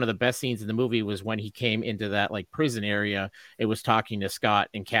 I thought one of the best scenes in the movie was when he came into that like prison area. It was talking to Scott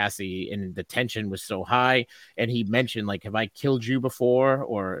and Cassie, and the tension was so high. And he mentioned, like, have I killed you before?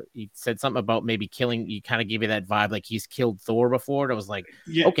 Or he said something about maybe killing. You kind of gave me that vibe, like he's killed Thor before. And I was like,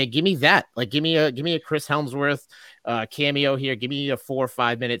 okay, give me that. Like, give me a Chris Hemsworth cameo here. Give me a 4 or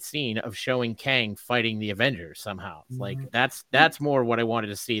 5 minute scene of showing Kang fighting the Avengers somehow. Like, that's more what I wanted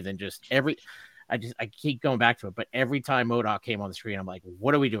to see than just I keep going back to it, but every time MODOK came on the screen, I'm like,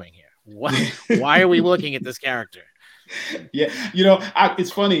 what are we doing here? Why are we looking at this character? Yeah,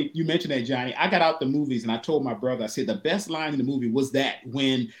 it's funny you mentioned that, Johnny. I got out the movies and I told my brother, I said the best line in the movie was that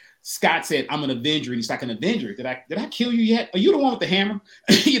when Scott said, "I'm an Avenger," and he's like, "An Avenger? Did I kill you yet? Are you the one with the hammer?"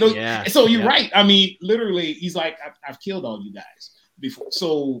 Yeah. So you're right. I mean, literally, he's like, "I've killed all you guys before."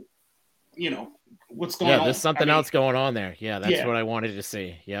 So, what's going on? Yeah, there's something else going on there. Yeah, that's what I wanted to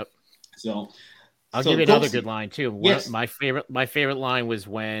see. Yep. So I'll give you another good line too. Yes. My favorite line was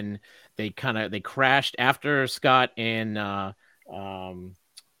when they crashed after Scott and the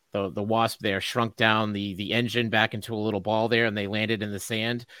Wasp there shrunk down the engine back into a little ball there, and they landed in the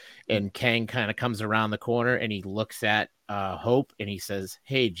sand, and Kang kind of comes around the corner and he looks at Hope and he says,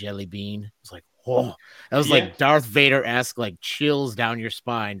 "Hey, Jelly Bean." It's like, whoa, that was like Darth Vader-esque, like chills down your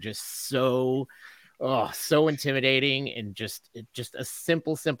spine, just so intimidating, and just a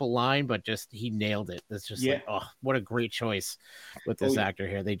simple line, but just he nailed it. That's just like, what a great choice with this actor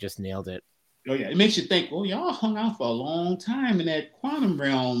here. They just nailed it. Oh yeah, it makes you think. Well, y'all hung out for a long time in that quantum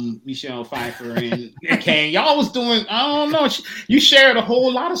realm, Michelle Pfeiffer and Kang. Y'all was doing, I don't know, you shared a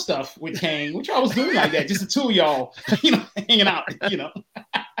whole lot of stuff with Kang. What y'all was doing like that? Just the two of y'all, hanging out,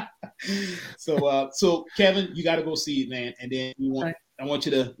 So Kevin, you got to go see it, man. And then we want I want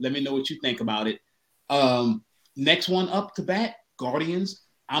you to let me know what you think about it. Next one up to bat, Guardians.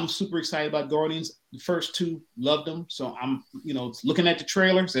 I'm super excited about Guardians. The first two, loved them. So I'm, looking at the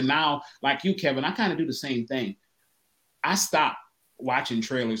trailers, and now, like you, Kevin, I kind of do the same thing. I stop watching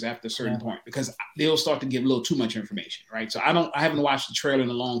trailers after a certain point because they'll start to give a little too much information, right? So I haven't watched the trailer in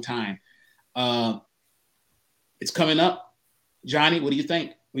a long time. It's coming up. Johnny, what do you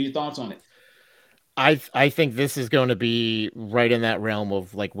think? What are your thoughts on it? I think this is going to be right in that realm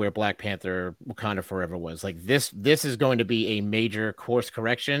of like where Black Panther Wakanda Forever was. Like this is going to be a major course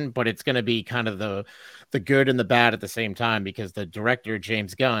correction, but it's going to be kind of the good and the bad at the same time, because the director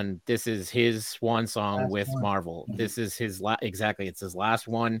James Gunn, this is his swan song with Marvel. This is his exactly, it's his last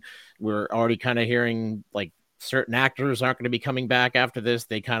one. We're already kind of hearing like certain actors aren't going to be coming back after this.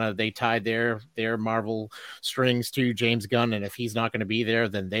 They tied their Marvel strings to James Gunn, and if he's not going to be there,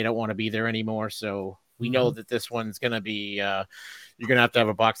 then they don't want to be there anymore. So we know that this one's going to be you're going to have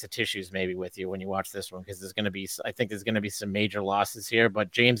a box of tissues maybe with you when you watch this one, because I think there's going to be some major losses here. But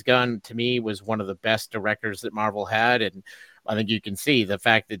James Gunn, to me, was one of the best directors that Marvel had, and I think you can see the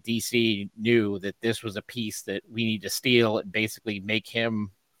fact that DC knew that this was a piece that we need to steal and basically make him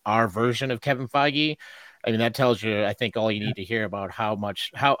our version of Kevin Feige. I mean, that tells you, I think, all you need to hear about how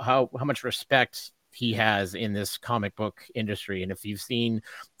much respect he has in this comic book industry. And if you've seen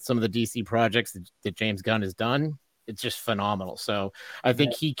some of the DC projects that James Gunn has done, it's just phenomenal. So I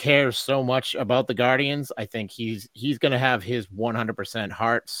think he cares so much about the Guardians. I think he's going to have his 100%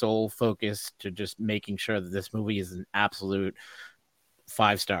 heart, soul focus to just making sure that this movie is an absolute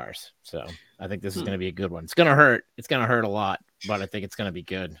 5 stars. So I think this is going to be a good one. It's going to hurt. It's going to hurt a lot, but I think it's going to be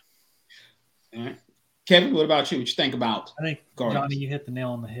good. All right. Kevin, what about you? What you think about? I think, Guardians? Johnny, you hit the nail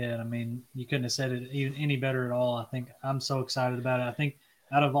on the head. I mean, you couldn't have said it any better at all. I think I'm so excited about it. I think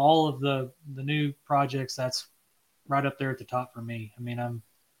out of all of the new projects, that's right up there at the top for me. I mean, I'm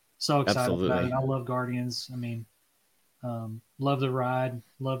so excited about it. I love Guardians. I mean, love the ride,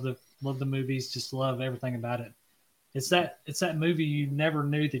 love the movies, just love everything about it. It's that movie you never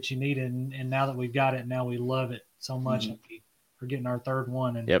knew that you needed, and now that we've got it, now we love it so much. And we're getting our third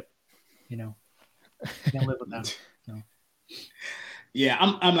one, and can't live without it. So. Yeah,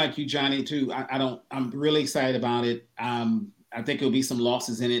 I'm like you, Johnny, too. I'm really excited about it. I think there'll be some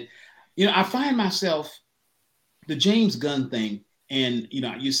losses in it. I find myself the James Gunn thing, and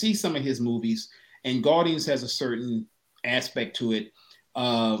you see some of his movies, and Guardians has a certain aspect to it.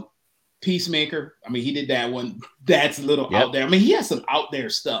 Peacemaker, I mean, he did that one. That's a little out there. I mean, he has some out there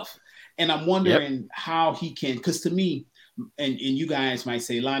stuff, and I'm wondering how he can. Because to me, and you guys might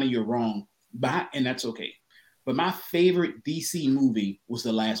say, Lonnie, you're wrong. And that's okay. But my favorite DC movie was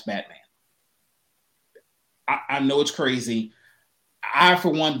The Last Batman. I know it's crazy. I, for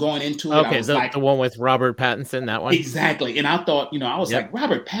one, going into it, I was the one with Robert Pattinson, that one? Exactly. And I thought, I was like,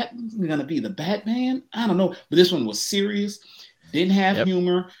 Robert Pattinson's going to be the Batman? I don't know. But this one was serious, didn't have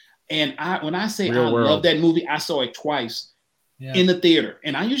humor. And when I say I love that movie, I saw it twice in the theater.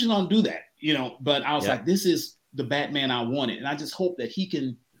 And I usually don't do that, but I was like, this is the Batman I wanted. And I just hope that he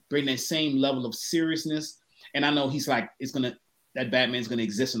can bring that same level of seriousness. And I know he's like, that Batman's going to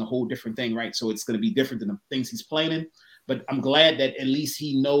exist in a whole different thing, right? So it's going to be different than the things he's playing in. But I'm glad that at least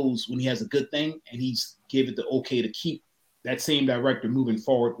he knows when he has a good thing, and he's give it the okay to keep that same director moving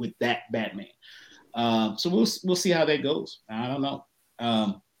forward with that Batman. So we'll see how that goes. I don't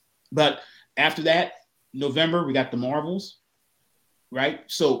know. But after that, November, we got the Marvels, right?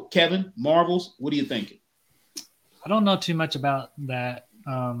 So Kevin, Marvels, what are you thinking? I don't know too much about that.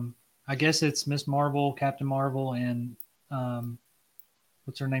 I guess it's Miss Marvel, Captain Marvel, and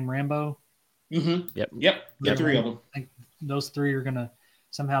what's her name, Rambo? Mm-hmm. Yep. The 3 of them. I think those 3 are gonna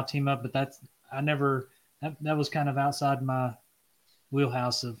somehow team up, but that was kind of outside my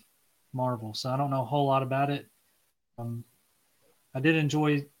wheelhouse of Marvel, so I don't know a whole lot about it. I did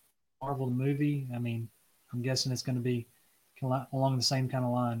enjoy Marvel the movie. I mean, I'm guessing it's going to be along the same kind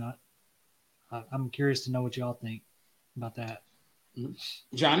of line. I'm curious to know what y'all think about that.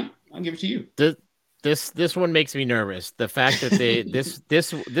 Johnny, I'll give it to you. This one makes me nervous. The fact that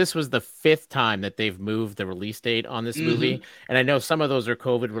this was the 5th time that they've moved the release date on this movie, and I know some of those are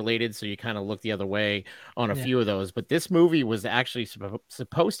COVID related, so you kind of look the other way on a few of those. But this movie was actually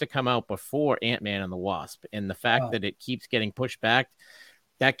supposed to come out before Ant-Man and the Wasp, and the fact that it keeps getting pushed back,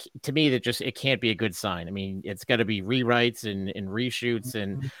 that to me, it can't be a good sign. I mean, it's got to be rewrites and reshoots,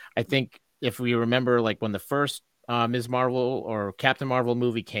 and I think if we remember, like when the first Ms. Marvel or Captain Marvel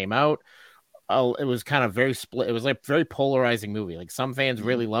movie came out, it was kind of very split. It was like very polarizing movie. Like some fans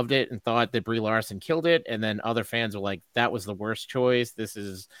really loved it and thought that Brie Larson killed it, and then other fans were like, "That was the worst choice. This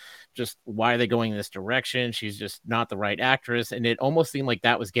is just why are they going in this direction? She's just not the right actress." And it almost seemed like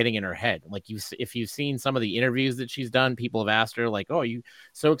that was getting in her head. Like if you've seen some of the interviews that she's done, people have asked her like, "Oh, are you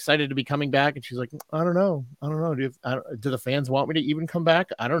so excited to be coming back?" And she's like, "I don't know. Do the fans want me to even come back?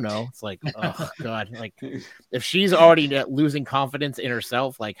 I don't know." It's like, oh God, like if she's already losing confidence in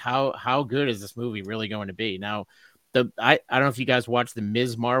herself, like how good is this movie really going to be? Now, I don't know if you guys watched the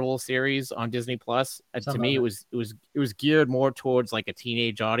Ms. Marvel series on Disney Plus. To me, it was geared more towards like a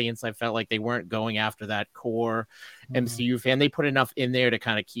teenage audience. I felt like they weren't going after that core MCU fan. They put enough in there to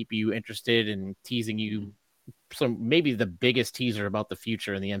kind of keep you interested and teasing you. So maybe the biggest teaser about the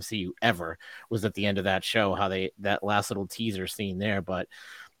future in the MCU ever was at the end of that show, how that last little teaser scene there. But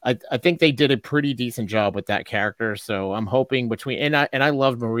I think they did a pretty decent job with that character. So I'm hoping and I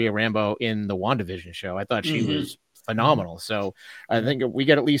loved Maria Rambeau in the WandaVision show. I thought she was phenomenal. So I think we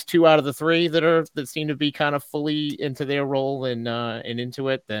get at least 2 out of the 3 that seem to be kind of fully into their role and into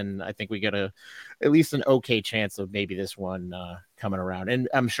it. Then I think we get at least an okay chance of maybe this one coming around. And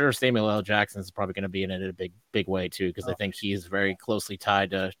I'm sure Samuel L. Jackson is probably going to be in it in a big way too, because I think he is very closely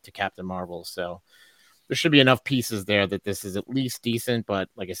tied to Captain Marvel. So there should be enough pieces there that this is at least decent. But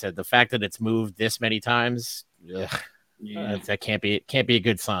like I said, the fact that it's moved this many times, that can't be a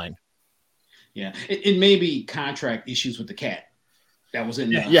good sign. Yeah, it may be contract issues with the cat that was in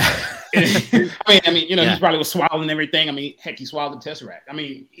there. Yeah. I mean, he probably was swallowing everything. I mean, heck, he swallowed the Tesseract. I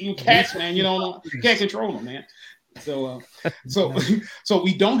mean, you cats, man, you can't control them, man. So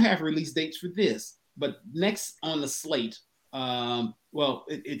we don't have release dates for this, but next on the slate,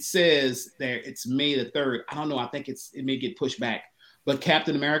 it says there it's May the 3rd. I don't know. I think it may get pushed back, but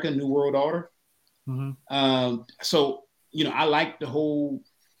Captain America: New World Order. So I like the whole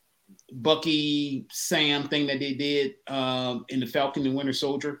Bucky Sam thing that they did in the Falcon and Winter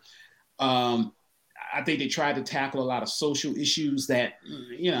Soldier. I think they tried to tackle a lot of social issues that,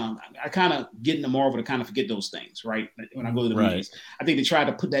 I kind of get into Marvel to kind of forget those things, right? When I go to the movies, I think they tried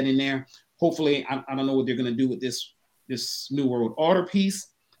to put that in there. Hopefully, I don't know what they're going to do with this New World Order piece,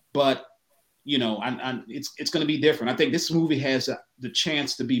 but it's going to be different. I think this movie has the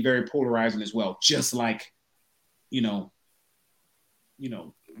chance to be very polarizing as well, just like,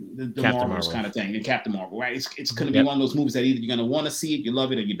 the Marvels kind of thing, and Captain Marvel, right? It's going to be one of those movies that either you're going to want to see it, you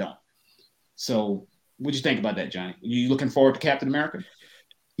love it, or you don't. So, what'd you think about that, Johnny? Are you looking forward to Captain America?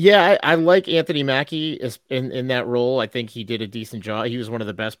 Yeah, I like Anthony Mackie in that role. I think he did a decent job. He was one of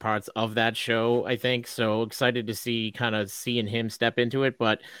the best parts of that show, I think. So excited to seeing him step into it.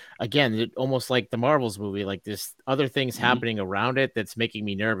 But again, almost like the Marvels movie, like this other things happening around it that's making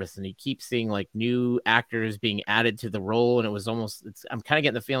me nervous. And you keep seeing like new actors being added to the role. And I'm kind of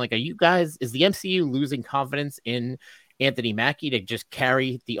getting the feeling like, is the MCU losing confidence in Anthony Mackie to just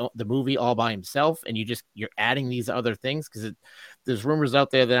carry the movie all by himself, and you're adding these other things? Because there's rumors out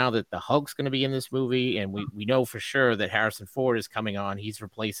there now that the Hulk's going to be in this movie, and we know for sure that Harrison Ford is coming on. He's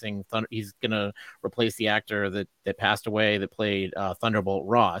going to replace the actor that passed away that played Thunderbolt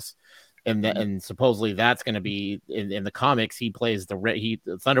Ross. And supposedly that's going to be in the comics. He plays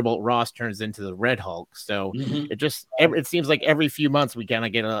Thunderbolt Ross turns into the Red Hulk. So it seems like every few months we kind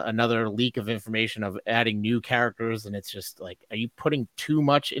of get another leak of information of adding new characters, and it's just like, are you putting too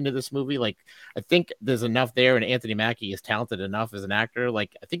much into this movie? Like, I think there's enough there, and Anthony Mackie is talented enough as an actor.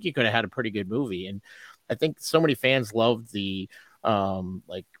 Like, I think you could have had a pretty good movie, and I think so many fans loved the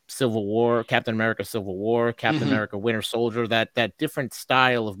like Civil War, Captain America Civil War, Captain America Winter Soldier, that different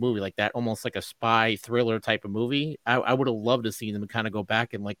style of movie, like that, almost like a spy thriller type of movie. I would have loved to see them kind of go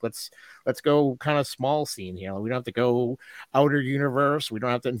back and like, let's go kind of small scene here. We don't have to go outer universe. We don't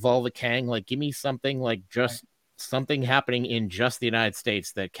have to involve a Kang. Like, give me something like just something happening in just the United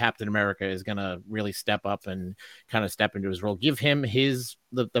States that Captain America is going to really step up and kind of step into his role. Give him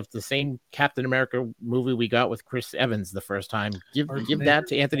the same Captain America movie we got with Chris Evans the first time. Give that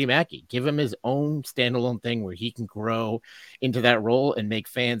to Anthony Mackie. Give him his own standalone thing where he can grow into that role and make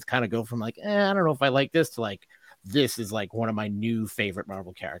fans kind of go from like, I don't know if I like this, to like, this is like one of my new favorite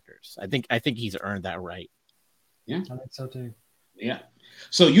Marvel characters. I think he's earned that right. Yeah, I think so too. Yeah.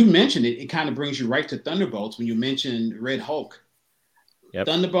 So you mentioned it. It kind of brings you right to Thunderbolts when you mentioned Red Hulk. Yep.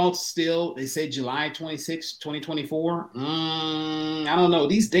 Thunderbolts still, they say July 26, 2024. I don't know.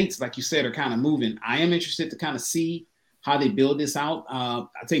 These dates, like you said, are kind of moving. I am interested to kind of see how they build this out. I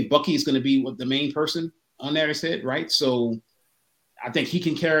think Bucky is going to be the main person on there, I said, right? So I think he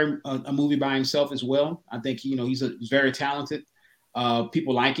can carry a movie by himself as well. I think, he's very talented.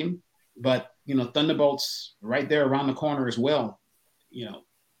 People like him. But, Thunderbolts right there around the corner as well.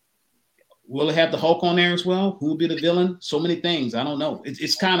 Will it have the Hulk on there as well? Who will be the villain? So many things. I don't know.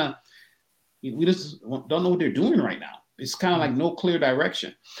 It's kind of, we just don't know what they're doing right now. It's kind of like no clear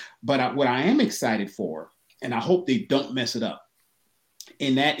direction. But what I am excited for, and I hope they don't mess it up,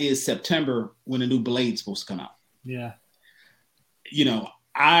 and that is September when the new Blade's supposed to come out. Yeah. You know,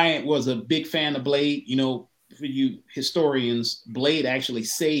 I was a big fan of Blade. You know, for you historians, Blade actually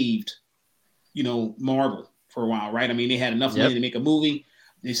saved, you know, Marvel for a while, right? I mean, they had enough money to make a movie.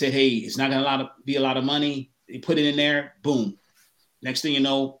 They said, hey, it's not going to be a lot of money. They put it in there. Boom. Next thing you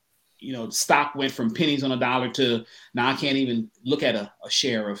know, the stock went from pennies on a dollar to now I can't even look at a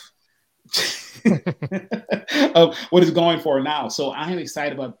share of of what it's going for now. So I am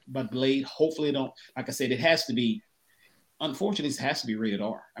excited about Blade. Hopefully it don't, like I said, it has to be, unfortunately, it has to be rated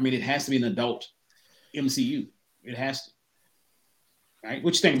R. I mean, it has to be an adult MCU. It has to. Right?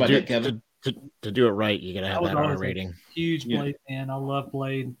 What you think about that, Kevin? To do it right, you got to have that R rating. Huge Blade fan. I love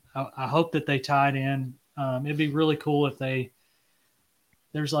Blade. I hope that they tied in. It'd be really cool if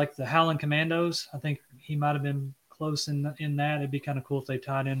there's like the Howling Commandos. I think he might have been close in that. It'd be kind of cool if they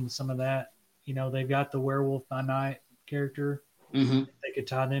tied in with some of that. You know, they've got the Werewolf by Night character. Mm-hmm. They could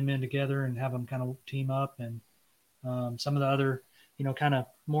tie them in together and have them kind of team up. And some of the other, you know, kind of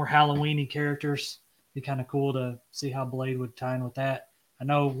more Halloween-y characters. It'd be kind of cool to see how Blade would tie in with that. I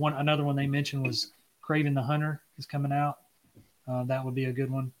know another one they mentioned was Kraven the Hunter is coming out. That would be a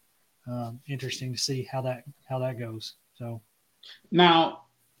good one. Interesting to see how that goes. So now,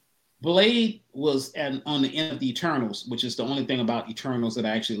 Blade was on the end of the Eternals, which is the only thing about Eternals that I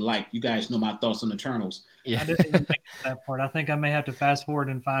actually like. You guys know my thoughts on Eternals. Yeah, I didn't even think of that part. I think I may have to fast forward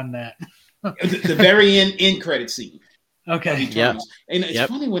and find that. the very end credit scene. Okay. Yeah. And it's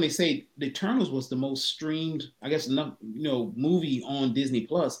funny when they say the Eternals was the most streamed, I guess, movie on Disney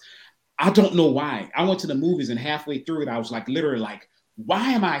Plus. I don't know why. I went to the movies and halfway through it, I was like, literally like,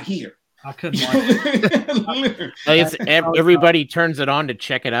 why am I here? I couldn't watch it. Everybody turns it on to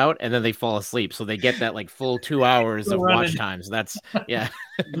check it out, and then they fall asleep. So they get that like full 2 hours of watch time. So that's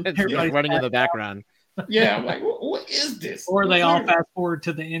it's like running in the background. Yeah, I'm like, what is this? Or they all fast forward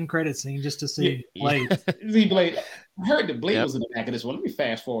to the end credit scene just to see Blade. See Blade. I heard that Blade was in the back of this one. Let me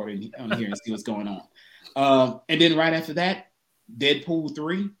fast forward on here and see what's going on. And then right after that, Deadpool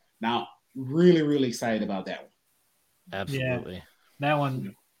 3. Now, really, really excited about that one. Absolutely. Yeah, that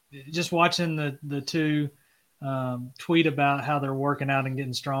one. Just watching the two tweet about how they're working out and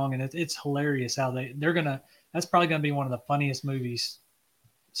getting strong, and it's hilarious how they're gonna. That's probably gonna be one of the funniest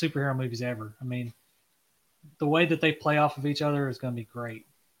superhero movies ever. I mean, the way that they play off of each other is gonna be great.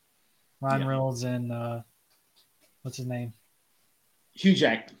 Ryan Reynolds and what's his name? Hugh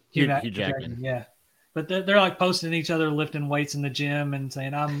Jackman. Hugh Jackman. Yeah, but they're like posting each other lifting weights in the gym and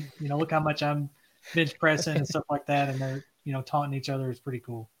saying, look how much I'm bench pressing and stuff like that, and they're taunting each other. It's pretty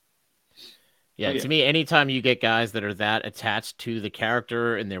cool. Yeah, to me, anytime you get guys that are that attached to the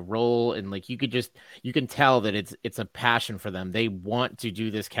character and their role, and like you can tell that it's a passion for them. They want to do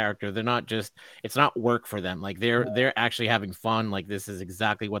this character. They're not it's not work for them. Like they're actually having fun. Like this is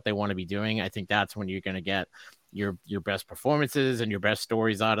exactly what they want to be doing. I think that's when you're going to get your best performances and your best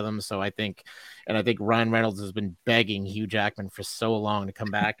stories out of them. So I think Ryan Reynolds has been begging Hugh Jackman for so long to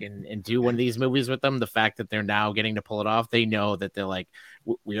come back and do one of these movies with them. The fact that they're now getting to pull it off, they know that they're like,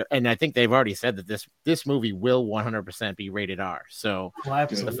 and I think they've already said that this movie will 100% be rated R. So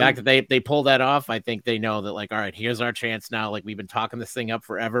the fact that they pull that off, I think they know that like, all right, here's our chance now. Like we've been talking this thing up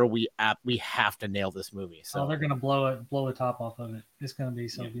forever. We have to nail this movie. So they're going to blow the top off of it. It's going to be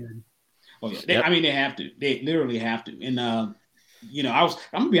so good. Oh yeah, they have to. They literally have to. And I'm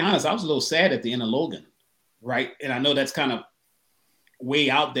gonna be honest. I was a little sad at the end of Logan, right? And I know that's kind of way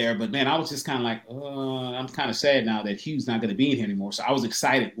out there, but man, I was just kind of like, I'm kind of sad now that Hugh's not going to be in here anymore. So I was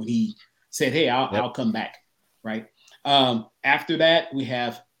excited when he said, "Hey, I'll come back." Right. After that, we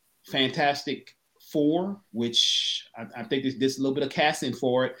have Fantastic Four, which I think there's a little bit of casting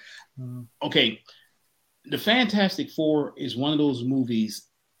for it. Okay, the Fantastic Four is one of those movies.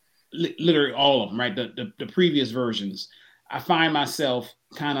 Literally all of them, right? The previous versions, I find myself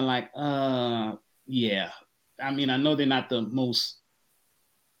kind of like, yeah. I mean, I know they're not the most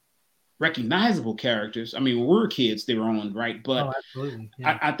recognizable characters. I mean, when we were kids, they were on, right? But absolutely.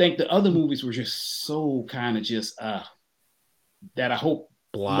 Yeah. I think the other movies were just so kind of just that I hope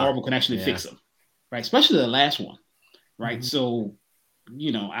Marvel can actually fix them, right? Especially the last one, right? Mm-hmm. So,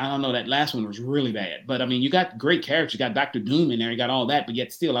 I don't know, that last one was really bad. But, I mean, you got great characters. You got Dr. Doom in there. You got all that. But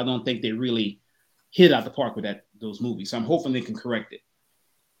yet still, I don't think they really hit out the park with those movies. So I'm hoping they can correct it.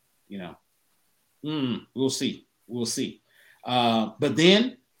 We'll see. We'll see. But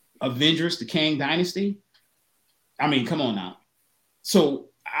then Avengers, the Kang Dynasty. I mean, come on now. So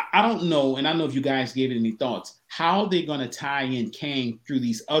I don't know, and I don't know if you guys gave it any thoughts, how they're going to tie in Kang through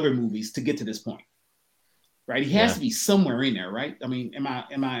these other movies to get to this point, right? He has to be somewhere in there, right? I mean,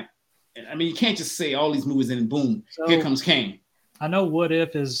 I mean, you can't just say all these movies and then boom, here comes Kang. I know What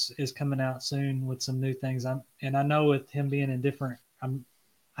If is coming out soon with some new things. And I know with him being in different, I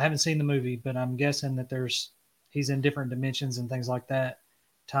haven't seen the movie, but I'm guessing that he's in different dimensions and things like that,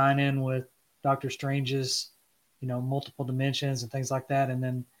 tying in with Doctor Strange's, multiple dimensions and things like that. And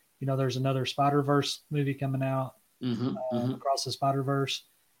then, there's another Spider-Verse movie coming out, Across the Spider-Verse.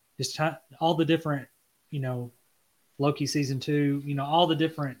 Just all the different, Loki season 2, all the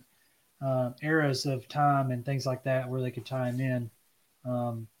different eras of time and things like that where they could tie them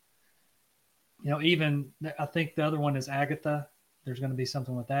in. Even I think the other one is Agatha. There's going to be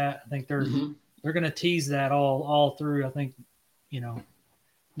something with that. I think they're going to tease that all through. I think,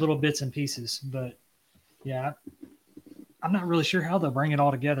 little bits and pieces, but yeah, I'm not really sure how they'll bring it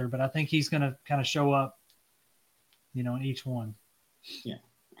all together, but I think he's going to kind of show up, in each one. Yeah.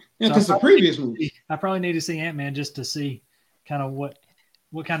 Yeah, because the previous movie, I probably need to see Ant-Man just to see kind of what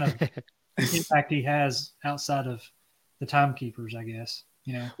kind of impact he has outside of the timekeepers, I guess.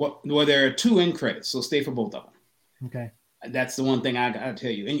 Well, there are 2 end credits, so stay for both of them. Okay. That's the one thing I gotta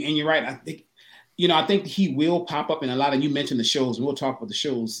tell you. And you're right. I think he will pop up in a lot of, you mentioned the shows, and we'll talk about the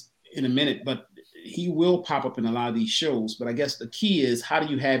shows in a minute, but he will pop up in a lot of these shows. But I guess the key is, how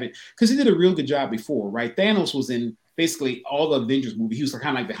do you have it? Because he did a real good job before, right? Thanos was in basically all the Avengers movies. He was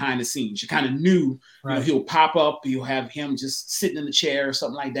kind of like behind the scenes. You kind of knew, right, he'll pop up, you'll have him just sitting in the chair or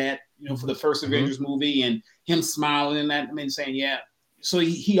something like that, for the first Avengers movie, and him smiling and that, and saying, yeah. So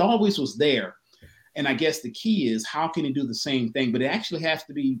he always was there. And I guess the key is, how can he do the same thing? But it actually has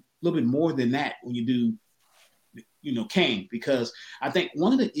to be a little bit more than that when you do, Kang, because I think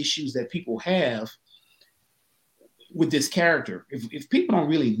one of the issues that people have with this character, if people don't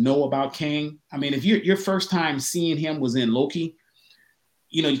really know about Kang, I mean, if your first time seeing him was in Loki,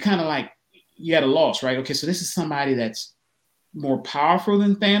 you kind of like, you had a loss, right? Okay, so this is somebody that's more powerful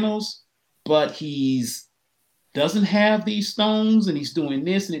than Thanos, but he's doesn't have these stones, and he's doing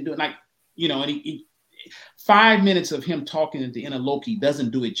this and doing like, and he 5 minutes of him talking at the end of Loki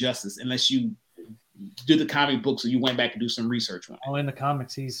doesn't do it justice unless you do the comic books or you went back and do some research on it. Oh, in the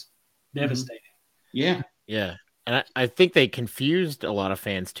comics, he's devastating. Yeah. Yeah. And I think they confused a lot of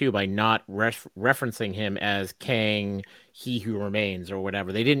fans too by not referencing him as Kang, He Who Remains, or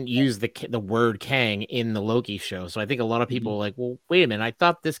whatever. They didn't use the word Kang in the Loki show. So I think a lot of people were like, well, wait a minute, I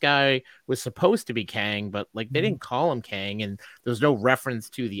thought this guy was supposed to be Kang, but like they didn't call him Kang, and there's no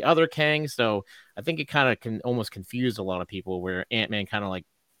reference to the other Kang. So I think it kind of can almost confuse a lot of people, where Ant-Man kind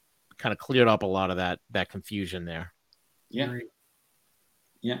of cleared up a lot of that confusion there. Yeah.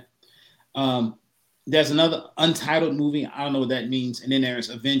 Yeah. There's another untitled movie. I don't know what that means. And then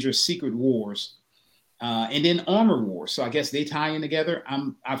there's Avengers Secret Wars, and then Armor Wars. So I guess they tie in together.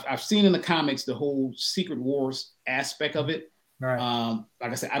 I've seen in the comics the whole Secret Wars aspect of it. Right.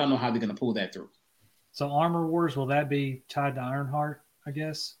 Like I said, I don't know how they're going to pull that through. So Armor Wars, will that be tied to Ironheart, I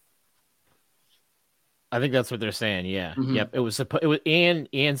guess? I think that's what they're saying. Yeah. Yep. It was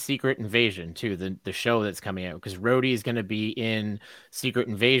and Secret Invasion too. The show that's coming out, because Rhodey is going to be in Secret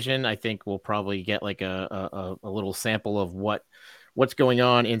Invasion. I think we'll probably get like a little sample of what's going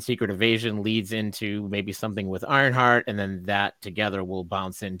on in Secret Invasion, leads into maybe something with Ironheart, and then that together will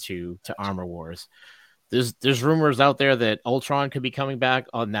bounce into Armor Wars. There's rumors out there that Ultron could be coming back,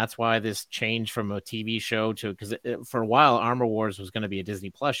 and that's why this changed from a TV show to, because for a while Armor Wars was going to be a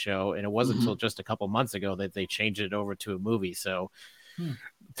Disney Plus show, and it wasn't until just a couple months ago that they changed it over to a movie. So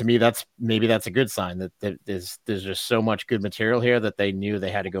to me, that's a good sign that there's just so much good material here that they knew they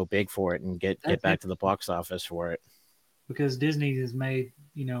had to go big for it and get back to the box office for it. Because Disney has made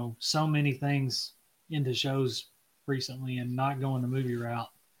so many things into shows recently, and not going the movie route.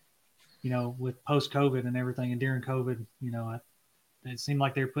 With post-COVID and everything, and during COVID, it seemed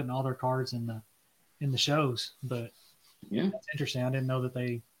like they were putting all their cards in the shows. But yeah, that's interesting. I didn't know that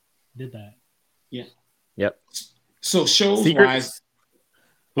they did that. Yeah. Yep. So shows-wise,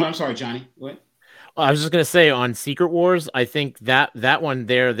 I'm sorry, Johnny. What? I was just gonna say, on Secret Wars, I think that one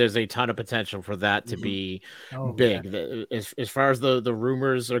there's a ton of potential for that to be big. Yeah. As far as the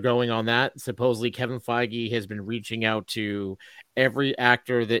rumors are going on that, supposedly Kevin Feige has been reaching out to every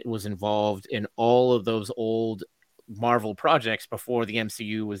actor that was involved in all of those old Marvel projects before the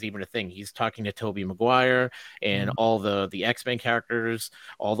MCU was even a thing. He's talking to Tobey Maguire and all the X-Men characters,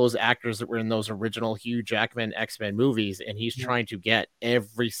 all those actors that were in those original Hugh Jackman X-Men movies, and he's trying to get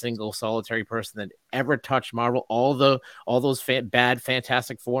every single solitary person that ever touched Marvel, all those bad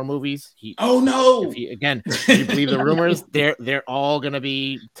Fantastic Four movies. Again, if you believe the rumors, they're all going to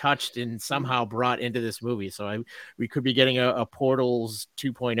be touched and somehow brought into this movie. So we could be getting a Portals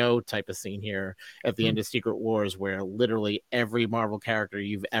 2.0 type of scene here at the end of Secret Wars, where literally every Marvel character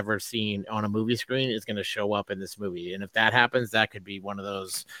you've ever seen on a movie screen is going to show up in this movie. And if that happens, that could be one of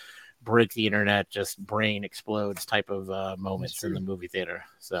those break the internet, just brain explodes type of moments in the movie theater.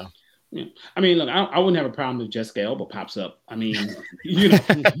 So. Yeah. I mean, look, I wouldn't have a problem if Jessica Alba pops up. I mean, you know,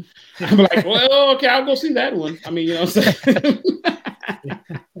 I'm like, well, okay, I'll go see that one. I mean, you know what I'm saying?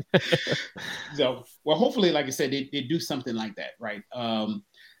 So, well, hopefully, like I said, they do something like that, right?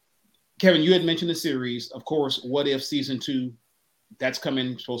 Kevin, you had mentioned the series. Of course, What If Season 2, that's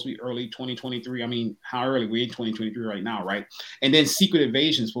coming, supposed to be early 2023. I mean, how early? We're in 2023 right now, right? And then Secret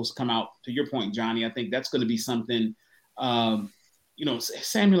Invasion is supposed to come out, to your point, Johnny. I think that's going to be something, you know,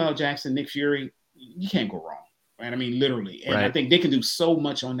 Samuel L. Jackson, Nick Fury, you can't go wrong, right? I mean, literally. And I think they can do so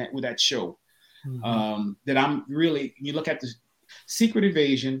much on that with that show that I'm really, you look at the Secret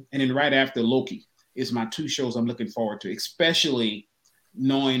Invasion and then right after Loki is my two shows I'm looking forward to, especially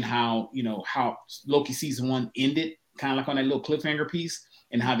knowing how, you know, how Loki season 1 ended, kind of like on that little cliffhanger piece,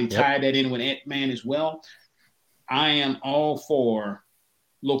 and how they tied that in with Ant-Man as well. I am all for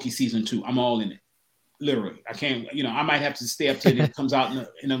Loki season 2. I'm all in it. Literally. I can't, you know, I might have to stay up till it comes out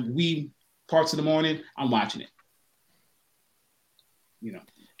in the wee parts of the morning. I'm watching it. You know.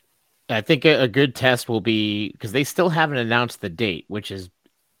 I think a good test will be, because they still haven't announced the date, which is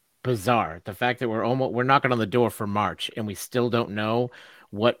bizarre. The fact that we're knocking on the door for March and we still don't know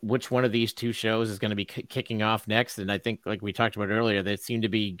which one of these two shows is going to be kicking off next. And I think, like we talked about earlier, they seem to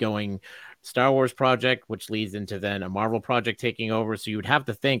be going Star Wars project, which leads into then a Marvel project taking over. So you would have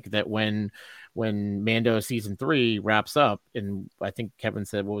to think that when Mando season 3 wraps up, and I think Kevin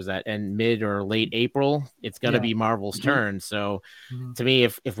said, what was that, in mid or late April, it's going to be Marvel's turn. So to me,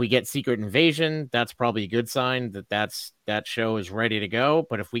 if we get Secret Invasion, that's probably a good sign that show is ready to go.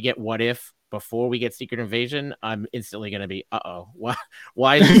 But if we get What If before we get Secret Invasion, I'm instantly going to be,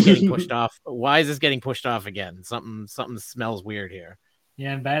 why is this getting pushed off? Why is this getting pushed off again? Something smells weird here.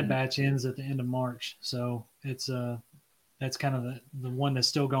 Yeah, and Bad Batch ends at the end of March, so it's that's kind of the one that's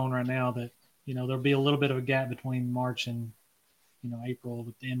still going right now. That, you know, there'll be a little bit of a gap between March and, you know, April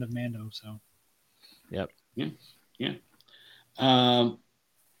with the end of Mando. So, yeah.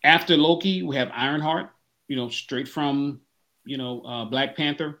 After Loki, we have Ironheart. You know, straight from, you know, Black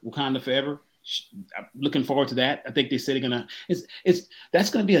Panther, Wakanda Forever. I'm looking forward to that. I think they said they're gonna. That's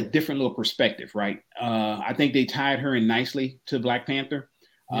gonna be a different little perspective, right? I think they tied her in nicely to Black Panther.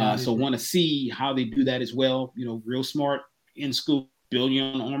 So want to see how they do that as well. You know, real smart in school,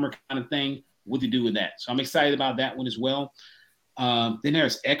 billion armor kind of thing. What to do with that? So I'm excited about that one as well. Then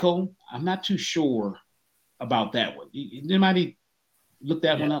there's Echo. I'm not too sure about that one. Anybody look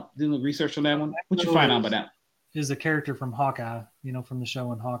that one up? Do the research on that one? What you find out about that? Is a character from Hawkeye, you know, from the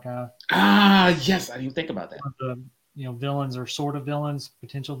show in Hawkeye. Yes, I didn't even think about that. The, you know, villains or sort of villains,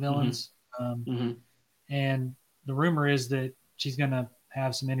 potential villains. And the rumor is that she's going to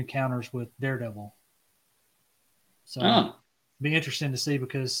have some encounters with Daredevil. So it'll be interesting to see,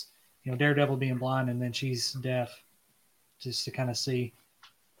 because, you know, Daredevil being blind and then she's deaf, just to kind of see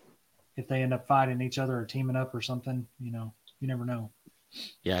if they end up fighting each other or teaming up or something. You know, you never know.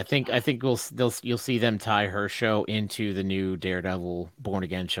 Yeah, I think you'll see them tie her show into the new Daredevil Born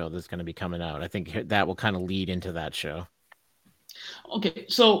Again show that's going to be coming out. I think that will kind of lead into that show. Okay,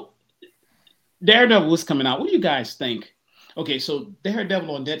 so Daredevil was coming out. What do you guys think? Okay, so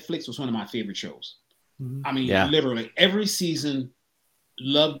Daredevil on Netflix was one of my favorite shows. I mean, literally every season,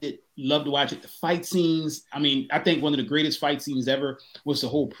 loved it, loved to watch it. The fight scenes. I mean, I think one of the greatest fight scenes ever was the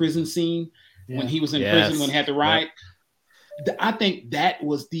whole prison scene when he was in prison, when he had to ride. I think that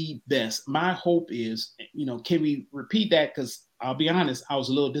was the best. My hope is, you know, can we repeat that? Because I'll be honest, I was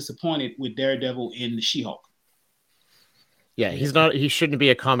a little disappointed with Daredevil in the She-Hulk. Yeah, he shouldn't be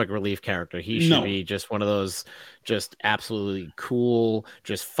a comic relief character. He should be just one of those just absolutely cool,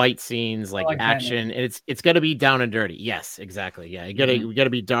 just fight scenes, like action. Batman. And it's got to be down and dirty. Yes, exactly. Yeah, we got to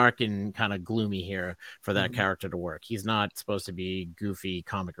be dark and kind of gloomy here for that character to work. He's not supposed to be goofy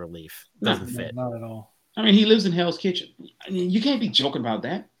comic relief. Doesn't fit. Not at all. I mean, he lives in Hell's Kitchen. I mean, you can't be joking about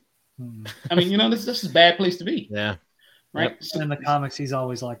that. I mean, you know, this is a bad place to be. Yeah. Right. Yep. So, in the comics, he's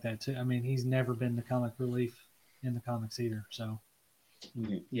always like that too. I mean, he's never been the comic relief in the comics either. So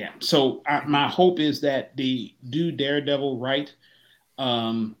Yeah. So my hope is that they do Daredevil right.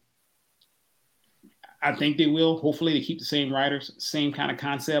 Um, I think they will. Hopefully, they keep the same writers, same kind of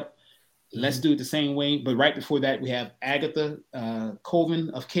concept. Let's do it the same way. But right before that, we have Agatha Coven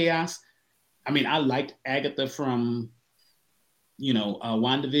of Chaos. I mean, I liked Agatha from,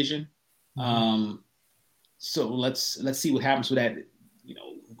 WandaVision. So let's see what happens with that.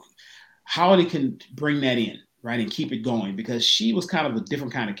 How they can bring that in, right, and keep it going, because she was kind of a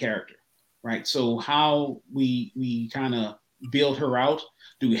different kind of character, right? So how we kind of build her out.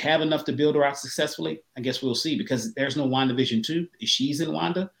 Do we have enough to build her out successfully? I guess we'll see, because there's no WandaVision 2. Is she's in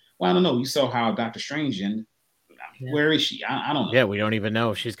Wanda? Well, I don't know. You saw how Doctor Strange ended. Yeah. Where is she? I don't know. Yeah, we don't even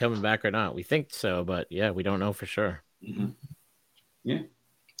know if she's coming back or not. We think so, but yeah, we don't know for sure. Mm-hmm. Yeah.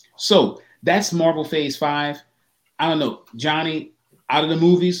 So that's Marvel Phase 5. I don't know, Johnny. Out of the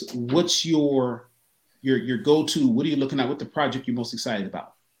movies, what's your go-to? What are you looking at? What the project you're most excited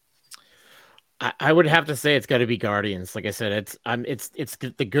about? I would have to say it's got to be Guardians. Like I said, it's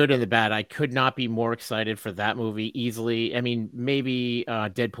the good and the bad. I could not be more excited for that movie easily. I mean, maybe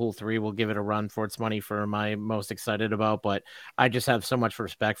Deadpool 3 will give it a run for its money for my most excited about, but I just have so much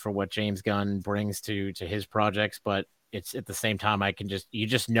respect for what James Gunn brings to his projects. But it's at the same time, you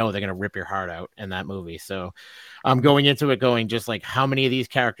just know they're going to rip your heart out in that movie. So I'm going into it going just like, how many of these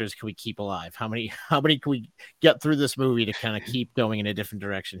characters can we keep alive? How many can we get through this movie to kind of keep going in a different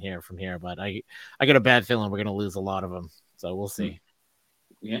direction here from here? But I got a bad feeling we're going to lose a lot of them. So we'll see.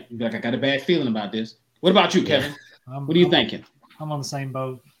 Yeah. I got a bad feeling about this. What about you, Kevin? What are you thinking? I'm on the same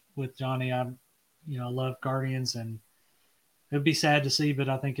boat with Johnny. I love Guardians, and it'd be sad to see, but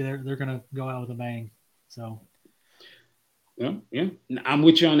I think they're going to go out with a bang. So. Yeah, I'm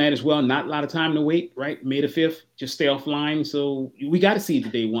with you on that as well. Not a lot of time to wait, right? May the 5th, just stay offline. So we got to see the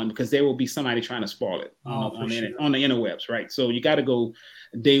day one, because there will be somebody trying to spoil it on the interwebs, right? So you got to go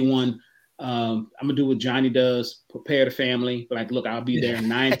day one. I'm gonna do what Johnny does: prepare the family. Like, look, I'll be there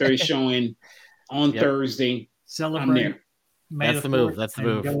 9:30 showing on Thursday. Celebrate. I'm there. That's the move. That's the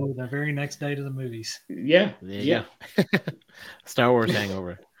move. Go the very next day to the movies. Yeah, Star Wars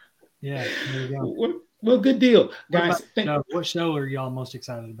hangover. Yeah, there you go. Well, good deal, guys. What show are y'all most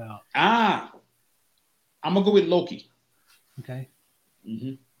excited about? I'm gonna go with Loki. Okay.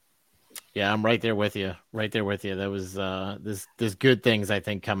 Mm-hmm. Yeah, I'm right there with you. That was there's good things I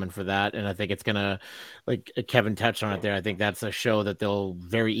think coming for that, and I think it's gonna, like Kevin touched on it there. I think that's a show that they'll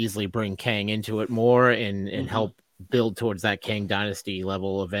very easily bring Kang into it more and help build towards that Kang Dynasty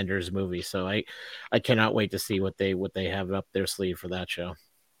level Avengers movie. So I cannot wait to see what they have up their sleeve for that show.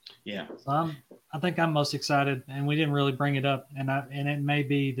 Yeah. So I think I'm most excited, and we didn't really bring it up, and it may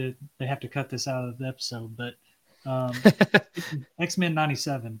be that they have to cut this out of the episode, but X-Men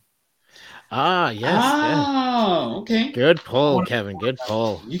 97. Yes. Oh, okay. Good pull, Kevin. Good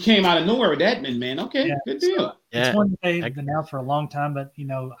pull. You came out of nowhere with that, man. Okay, yeah, good deal. So it's one they've announced for a long time, but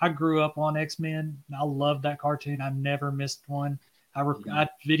I grew up on X-Men. I loved that cartoon. I never missed one. I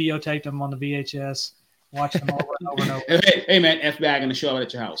videotaped them on the VHS. Watch them over and over and over. Hey man, FBI going to show up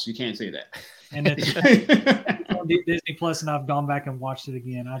at your house. You can't say that. And it's on Disney Plus, and I've gone back and watched it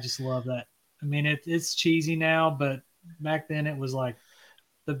again. I just love that. I mean, it's cheesy now, but back then it was like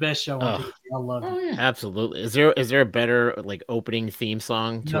the best show on TV. I love it. Yeah. Absolutely. Is there a better like opening theme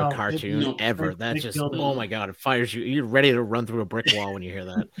song to a cartoon ever? That's just oh my god, it fires you. You're ready to run through a brick wall when you hear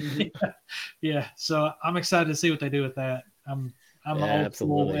that. Yeah. So I'm excited to see what they do with that. I'm an old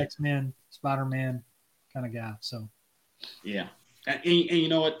school X-Men, Spider-Man kind of guy. So yeah. And you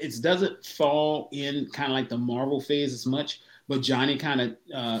know what? It doesn't fall in kind of like the Marvel phase as much, but Johnny kind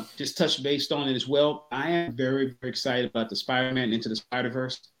of just touched based on it as well. I am very, very excited about the Spider-Man Into the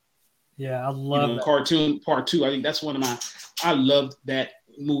Spider-Verse. Yeah, I love that. Cartoon Part 2. I think that's I loved that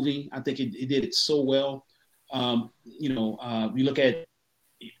movie. I think it did it so well. You look at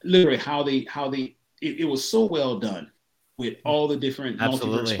literally how it was so well done with all the different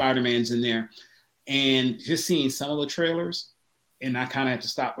multiverse Spider-Mans in there. And just seeing some of the trailers, and I kind of have to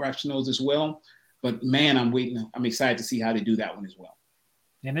stop watching those as well. But man, I'm excited to see how they do that one as well.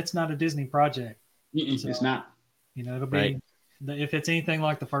 And it's not a Disney project. So, it's not. It'll be if it's anything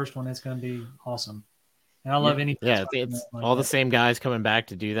like the first one, it's going to be awesome. And I love any. Yeah, it's like all the same guys coming back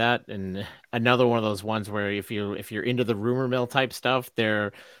to do that. And another one of those ones where if you're into the rumor mill type stuff,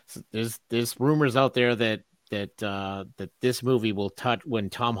 there's rumors out there that this movie will touch when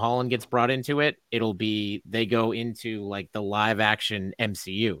Tom Holland gets brought into it. It'll be they go into like the live action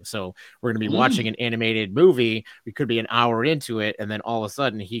MCU. So we're going to be watching an animated movie. We could be an hour into it, and then all of a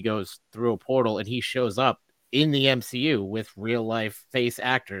sudden he goes through a portal and he shows up in the MCU with real life face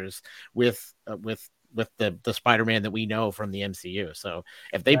actors with the Spider-Man that we know from the MCU. So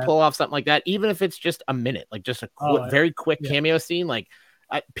if they pull off something like that, even if it's just a minute, like just a very quick cameo scene, like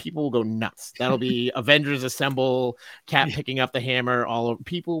people will go nuts. That'll be Avengers Assemble, Cap picking up the hammer.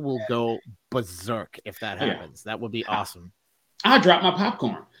 People will go berserk if that happens. That would be awesome. I drop my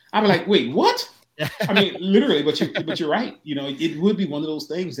popcorn. I'd be like, wait, what? I mean, literally, but you're right. You know, it would be one of those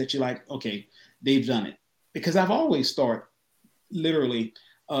things that you're like, okay, they've done it. Because I've always thought, literally,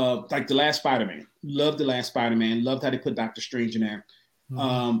 like the last Spider-Man. Loved the last Spider-Man. Loved how they put Doctor Strange in there.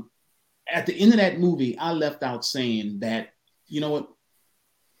 Mm-hmm. At the end of that movie, I left out saying that, you know what?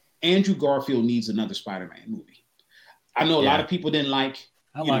 Andrew Garfield needs another Spider-Man movie. I know a lot of people didn't like.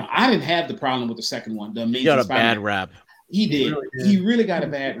 I didn't have the problem with the second one. The Amazing Spider-Man. Spider-Man. Bad rap. He did. He really got a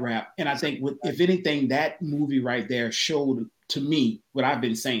bad rap. And I think, if anything, that movie right there showed to me what I've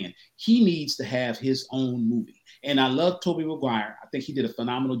been saying. He needs to have his own movie. And I love Tobey Maguire. I think he did a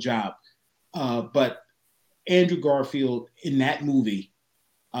phenomenal job. But Andrew Garfield in that movie,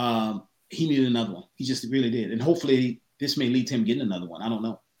 he needed another one. He just really did. And hopefully this may lead to him getting another one. I don't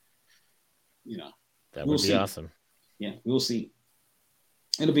know. You know, that would be awesome. Yeah, we'll see.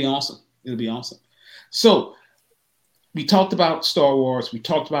 It'll be awesome. It'll be awesome. So we talked about Star Wars. We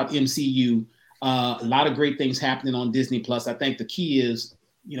talked about MCU. A lot of great things happening on Disney Plus. I think the key is,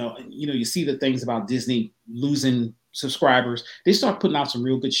 you see the things about Disney losing subscribers. They start putting out some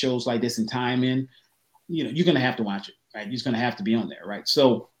real good shows like this and time in. You know, you're going to have to watch it, right? You're just going to have to be on there, right?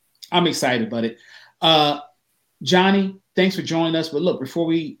 So I'm excited about it. Johnny, thanks for joining us. But look, before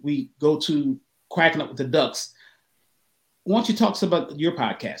we go to Quacking Up with the Ducks, why don't you talk about your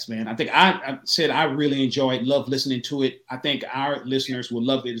podcast, man? I think I said I really enjoy it, love listening to it. I think our listeners will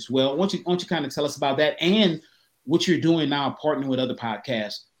love it as well. Why don't you kind of tell us about that and what you're doing now, partnering with other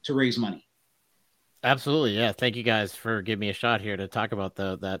podcasts to raise money? Absolutely. Yeah. Thank you guys for giving me a shot here to talk about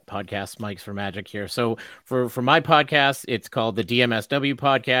that podcast, Mics for Magic here. So for my podcast, it's called the DMSW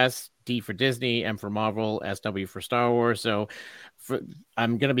podcast, D for Disney, M for Marvel, SW for Star Wars. So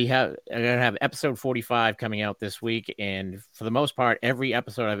I'm going to have episode 45 coming out this week. And for the most part, every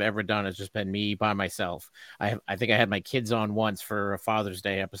episode I've ever done has just been me by myself. I think I had my kids on once for a Father's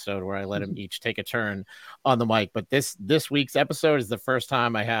Day episode where I let them each take a turn on the mic. But this week's episode is the first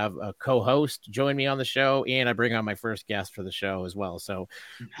time I have a co-host join me on the show, and I bring on my first guest for the show as well. So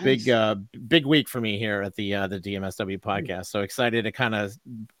nice. Big week for me here at the DMSW podcast. So excited to kind of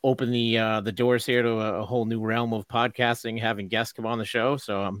open the doors here to a whole new realm of podcasting, having guests come on the show.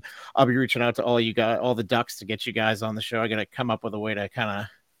 So I'll be reaching out to all you guys, all the ducks, to get you guys on the show. I got to come up with a way to kind of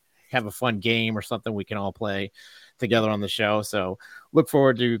have a fun game or something we can all play together on the show. So look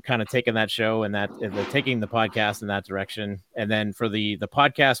forward to kind of taking that show and taking the podcast in that direction. And then for the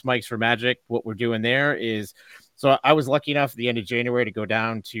podcast Mics for Magic, what we're doing there is, so I was lucky enough at the end of January to go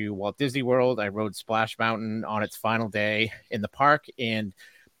down to Walt Disney World. I rode Splash Mountain on its final day in the park, and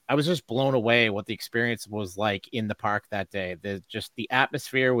I was just blown away what the experience was like in the park that day. The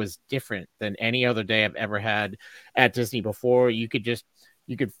atmosphere was different than any other day I've ever had at Disney before. You could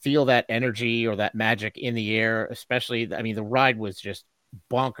feel that energy or that magic in the air, especially, I mean, the ride was just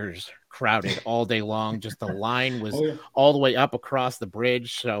bonkers crowded all day long. Just the line was all the way up across the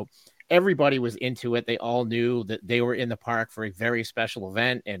bridge. So everybody was into it. They all knew that they were in the park for a very special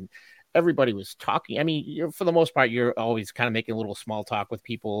event, and everybody was talking. I mean, for the most part, you're always kind of making a little small talk with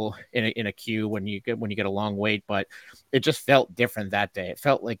people in a queue when you get a long wait, but it just felt different that day. It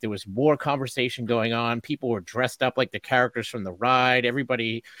felt like there was more conversation going on. People were dressed up like the characters from the ride.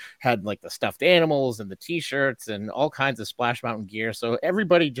 Everybody had like the stuffed animals and the t-shirts and all kinds of Splash Mountain gear. So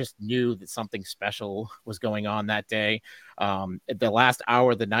everybody just knew that something special was going on that day. At the last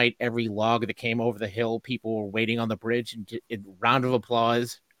hour of the night, every log that came over the hill, people were waiting on the bridge and round of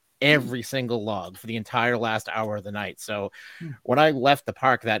applause. Every single log for the entire last hour of the night. So when I left the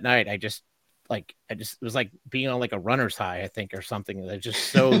park that night, it was like being on like a runner's high, I think, or something. They're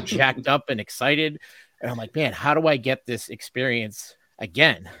just so jacked up and excited. And I'm like, man, how do I get this experience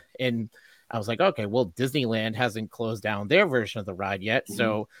again? And I was like, okay, well, Disneyland hasn't closed down their version of the ride yet. Mm-hmm.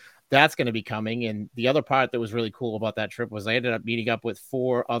 So that's going to be coming. And the other part that was really cool about that trip was I ended up meeting up with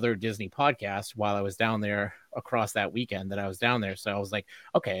 4 other Disney podcasts while I was down there across that weekend that I was down there. So I was like,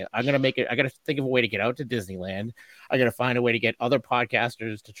 okay, I got to think of a way to get out to Disneyland. I got to find a way to get other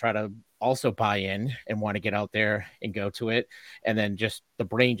podcasters to try to also buy in and want to get out there and go to it. And then just the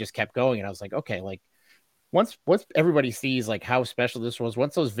brain just kept going. And I was like, okay, like, once everybody sees like how special this was,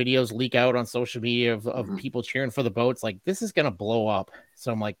 once those videos leak out on social media of people cheering for the boats, like this is going to blow up.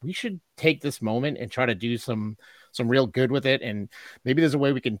 So I'm like, we should take this moment and try to do some real good with it, and maybe there's a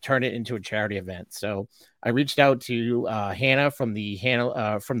way we can turn it into a charity event. So I reached out to Hannah from the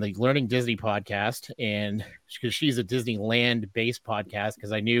Learning Disney podcast, and because she's a Disneyland based podcast,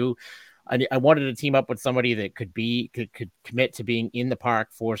 because I wanted to team up with somebody that could commit to being in the park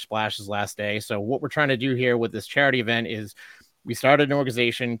for Splash's last day. So what we're trying to do here with this charity event is we started an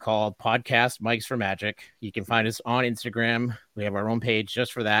organization called Podcast Mics for Magic. You can find us on Instagram. We have our own page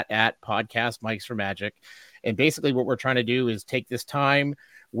just for that at Podcast Mics for Magic. And basically what we're trying to do is take this time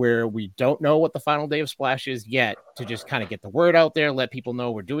where we don't know what the final day of Splash is yet to just kind of get the word out there, let people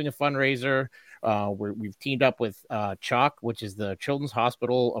know we're doing a fundraiser. We've teamed up with CHOC, which is the Children's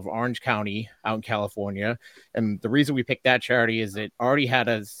Hospital of Orange County out in California. And the reason we picked that charity is it already had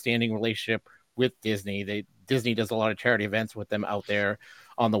a standing relationship with Disney. Disney does a lot of charity events with them out there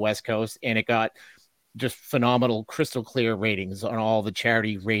on the West Coast, and it got just phenomenal, crystal clear ratings on all the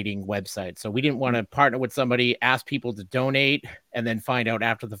charity rating websites. So we didn't want to partner with somebody, ask people to donate, and then find out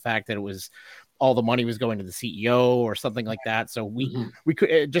after the fact that it was all the money was going to the CEO or something like that. So we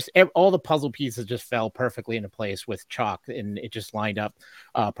could just, all the puzzle pieces just fell perfectly into place with CHOC, and it just lined up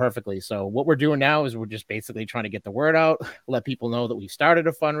perfectly. So what we're doing now is we're just basically trying to get the word out, let people know that we've started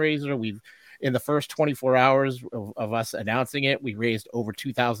a fundraiser. In the first 24 hours of us announcing it, we raised over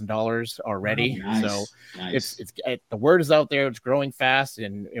 $2,000 already. Oh, nice. So nice. It's the word is out there. It's growing fast,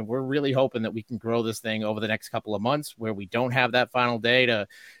 and we're really hoping that we can grow this thing over the next couple of months where we don't have that final day to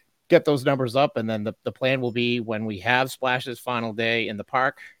get those numbers up. And then the plan will be when we have Splash's final day in the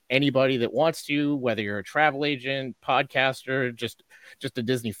park, anybody that wants to, whether you're a travel agent, podcaster, just a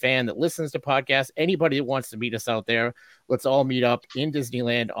Disney fan that listens to podcasts, anybody that wants to meet us out there, let's all meet up in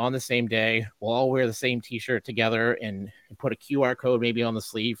Disneyland on the same day. We'll all wear the same t-shirt together and put a QR code maybe on the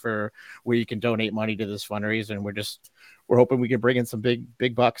sleeve for where you can donate money to this fundraiser. And we're hoping we can bring in some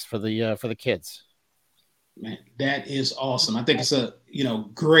big bucks for the kids. Man, that is awesome. I think it's a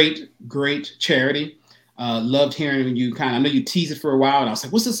great charity. Loved hearing when you I know you teased it for a while, and I was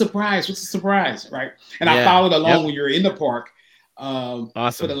like, what's the surprise? Right. And I followed along when you were in the park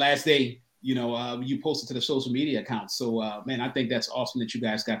awesome. For the last day, you posted to the social media accounts. So, man, I think that's awesome that you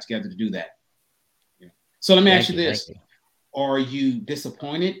guys got together to do that. Yeah. So let me ask you this. Are you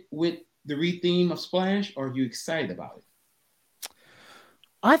disappointed with the retheme of Splash, or are you excited about it?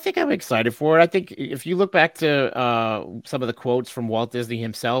 I think I'm excited for it. I think if you look back to some of the quotes from Walt Disney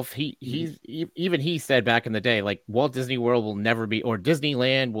himself, he said back in the day, like, Walt Disney World will never be, or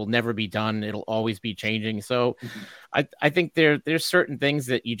Disneyland will never be done. It'll always be changing. So I think there's certain things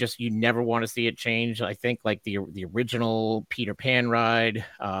that you never want to see it change. I think like the original Peter Pan ride,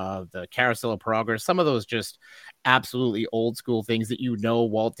 the Carousel of Progress, some of those just absolutely old school things that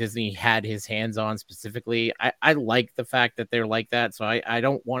Walt Disney had his hands on specifically. I like the fact that they're like that, so I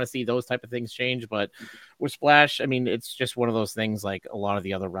don't want to see those type of things change. But with Splash, I mean, it's just one of those things like a lot of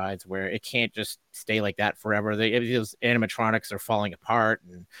the other rides where it can't just stay like that forever. Those animatronics are falling apart,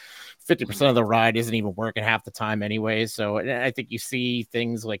 and 50% of the ride isn't even working half the time anyway. So I think you see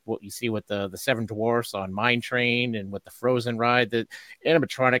things like what you see with the Seven Dwarfs on Mine Train and with the Frozen ride, that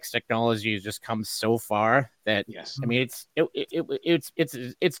animatronics technology has just come so far that, yes, I mean,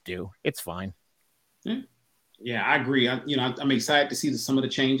 it's due. It's fine. Yeah, I agree. I'm excited to see some of the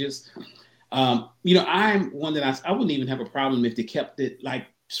changes. I'm one that I wouldn't even have a problem if they kept it like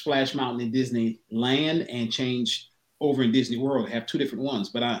Splash Mountain in Disneyland and changed over in Disney World. They have two different ones,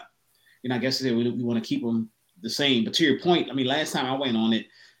 but I guess we want to keep them the same. But to your point, I mean, last time I went on it,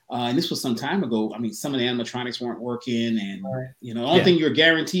 and this was some time ago, I mean, some of the animatronics weren't working, and the only thing you're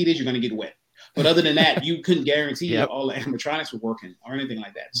guaranteed is you're going to get wet. But other than that, you couldn't guarantee that all the animatronics were working or anything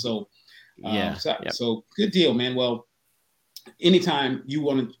like that. So, so good deal, man. Well, anytime you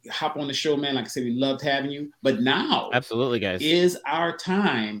want to hop on the show, man, like I said, we loved having you. But now, absolutely, guys, is our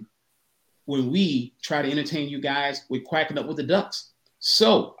time when we try to entertain you guys with Quacking Up with the Ducks.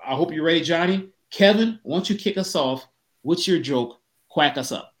 So I hope you're ready, Johnny. Kevin, why don't you kick us off? What's your joke? Quack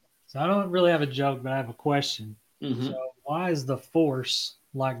us up. So I don't really have a joke, but I have a question. Mm-hmm. So why is the Force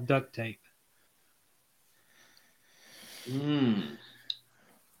like duct tape?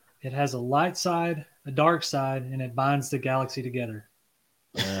 It has a light side, a dark side, and it binds the galaxy together.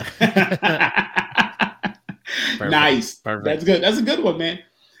 Nice. Perfect. That's good. That's a good one, man.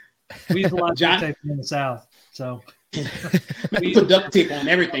 We use a lot of duct tape in the South, so we put duct tape on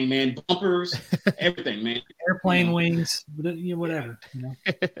everything, man. Bumpers, everything, man. Airplane wings, whatever.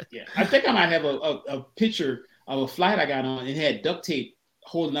 Yeah, I think I might have a picture of a flight I got on. It had duct tape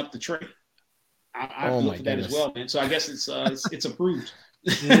holding up the tray. I looked at that as well, man. So I guess it's approved.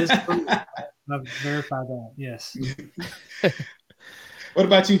 It is approved. I've verified that. Yes. What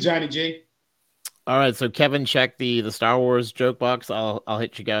about you, Johnny J? All right, so Kevin checked the Star Wars joke box. I'll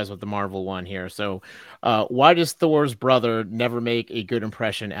hit you guys with the Marvel one here. So, why does Thor's brother never make a good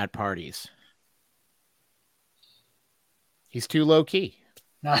impression at parties? He's too low key.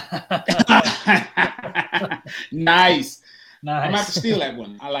 Nice. Nice. I'm gonna have to steal that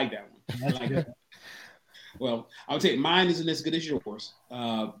one. I like that one. That's good. Well, I would say mine isn't as good as yours,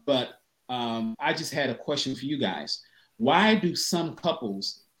 but I just had a question for you guys. Why do some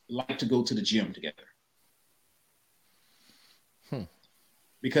couples like to go to the gym together?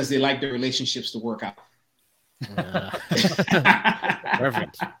 Because they like their relationships to work out.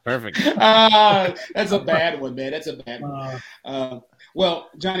 Perfect. That's a bad one, man. That's a bad one. Well,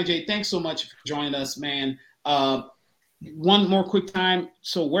 Johnny J, thanks so much for joining us, man. One more quick time.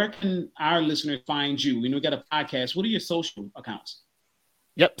 So where can our listeners find you? We know we got a podcast. What are your social accounts?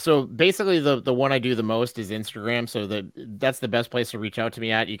 Yep. So basically the one I do the most is Instagram. So that's the best place to reach out to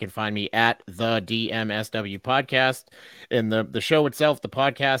me at. You can find me at the DMSW podcast. And the show itself, the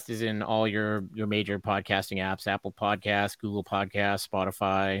podcast, is in all your major podcasting apps, Apple Podcasts, Google Podcasts,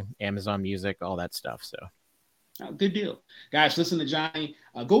 Spotify, Amazon Music, all that stuff. So good deal. Guys, listen to Johnny.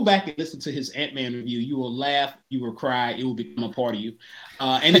 Go back and listen to his Ant-Man review. You will laugh, you will cry, it will become a part of you.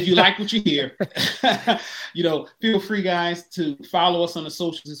 And if you like what you hear, feel free, guys, to follow us on the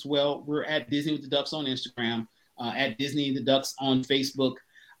socials as well. We're at Disney with the Ducks on Instagram, at Disney and the Ducks on Facebook.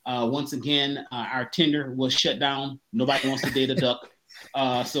 Once again, our Tinder was shut down. Nobody wants to date a duck.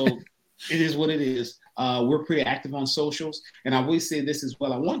 So it is what it is. We're pretty active on socials. And I will say this as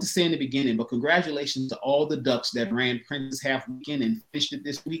well. I wanted to say in the beginning, but congratulations to all the Ducks that ran Princess Half Weekend and finished it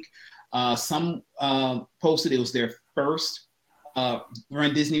this week. Some posted it was their first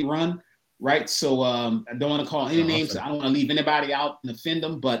Run Disney run, right? So I don't want to call any names. I don't want to leave anybody out and offend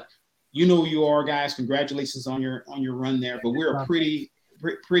them, but you know who you are, guys. Congratulations on your run there. But we're pretty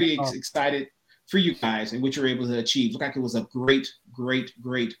excited for you guys and what you're able to achieve. Looked like it was a great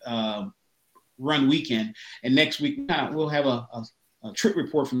run weekend. And next week we'll have a trip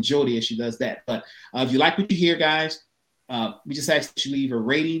report from Jody as she does that. But if you like what you hear, guys, we just ask that you leave a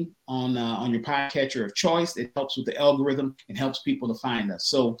rating on your podcatcher of choice. It helps with the algorithm and helps people to find us.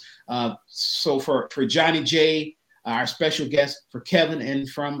 So for Johnny J, our special guest, for Kevin, and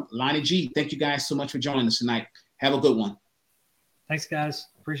from Lonnie G, thank you guys so much for joining us tonight. Have a good one. Thanks, guys.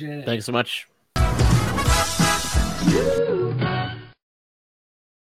 Appreciate it. Thanks so much.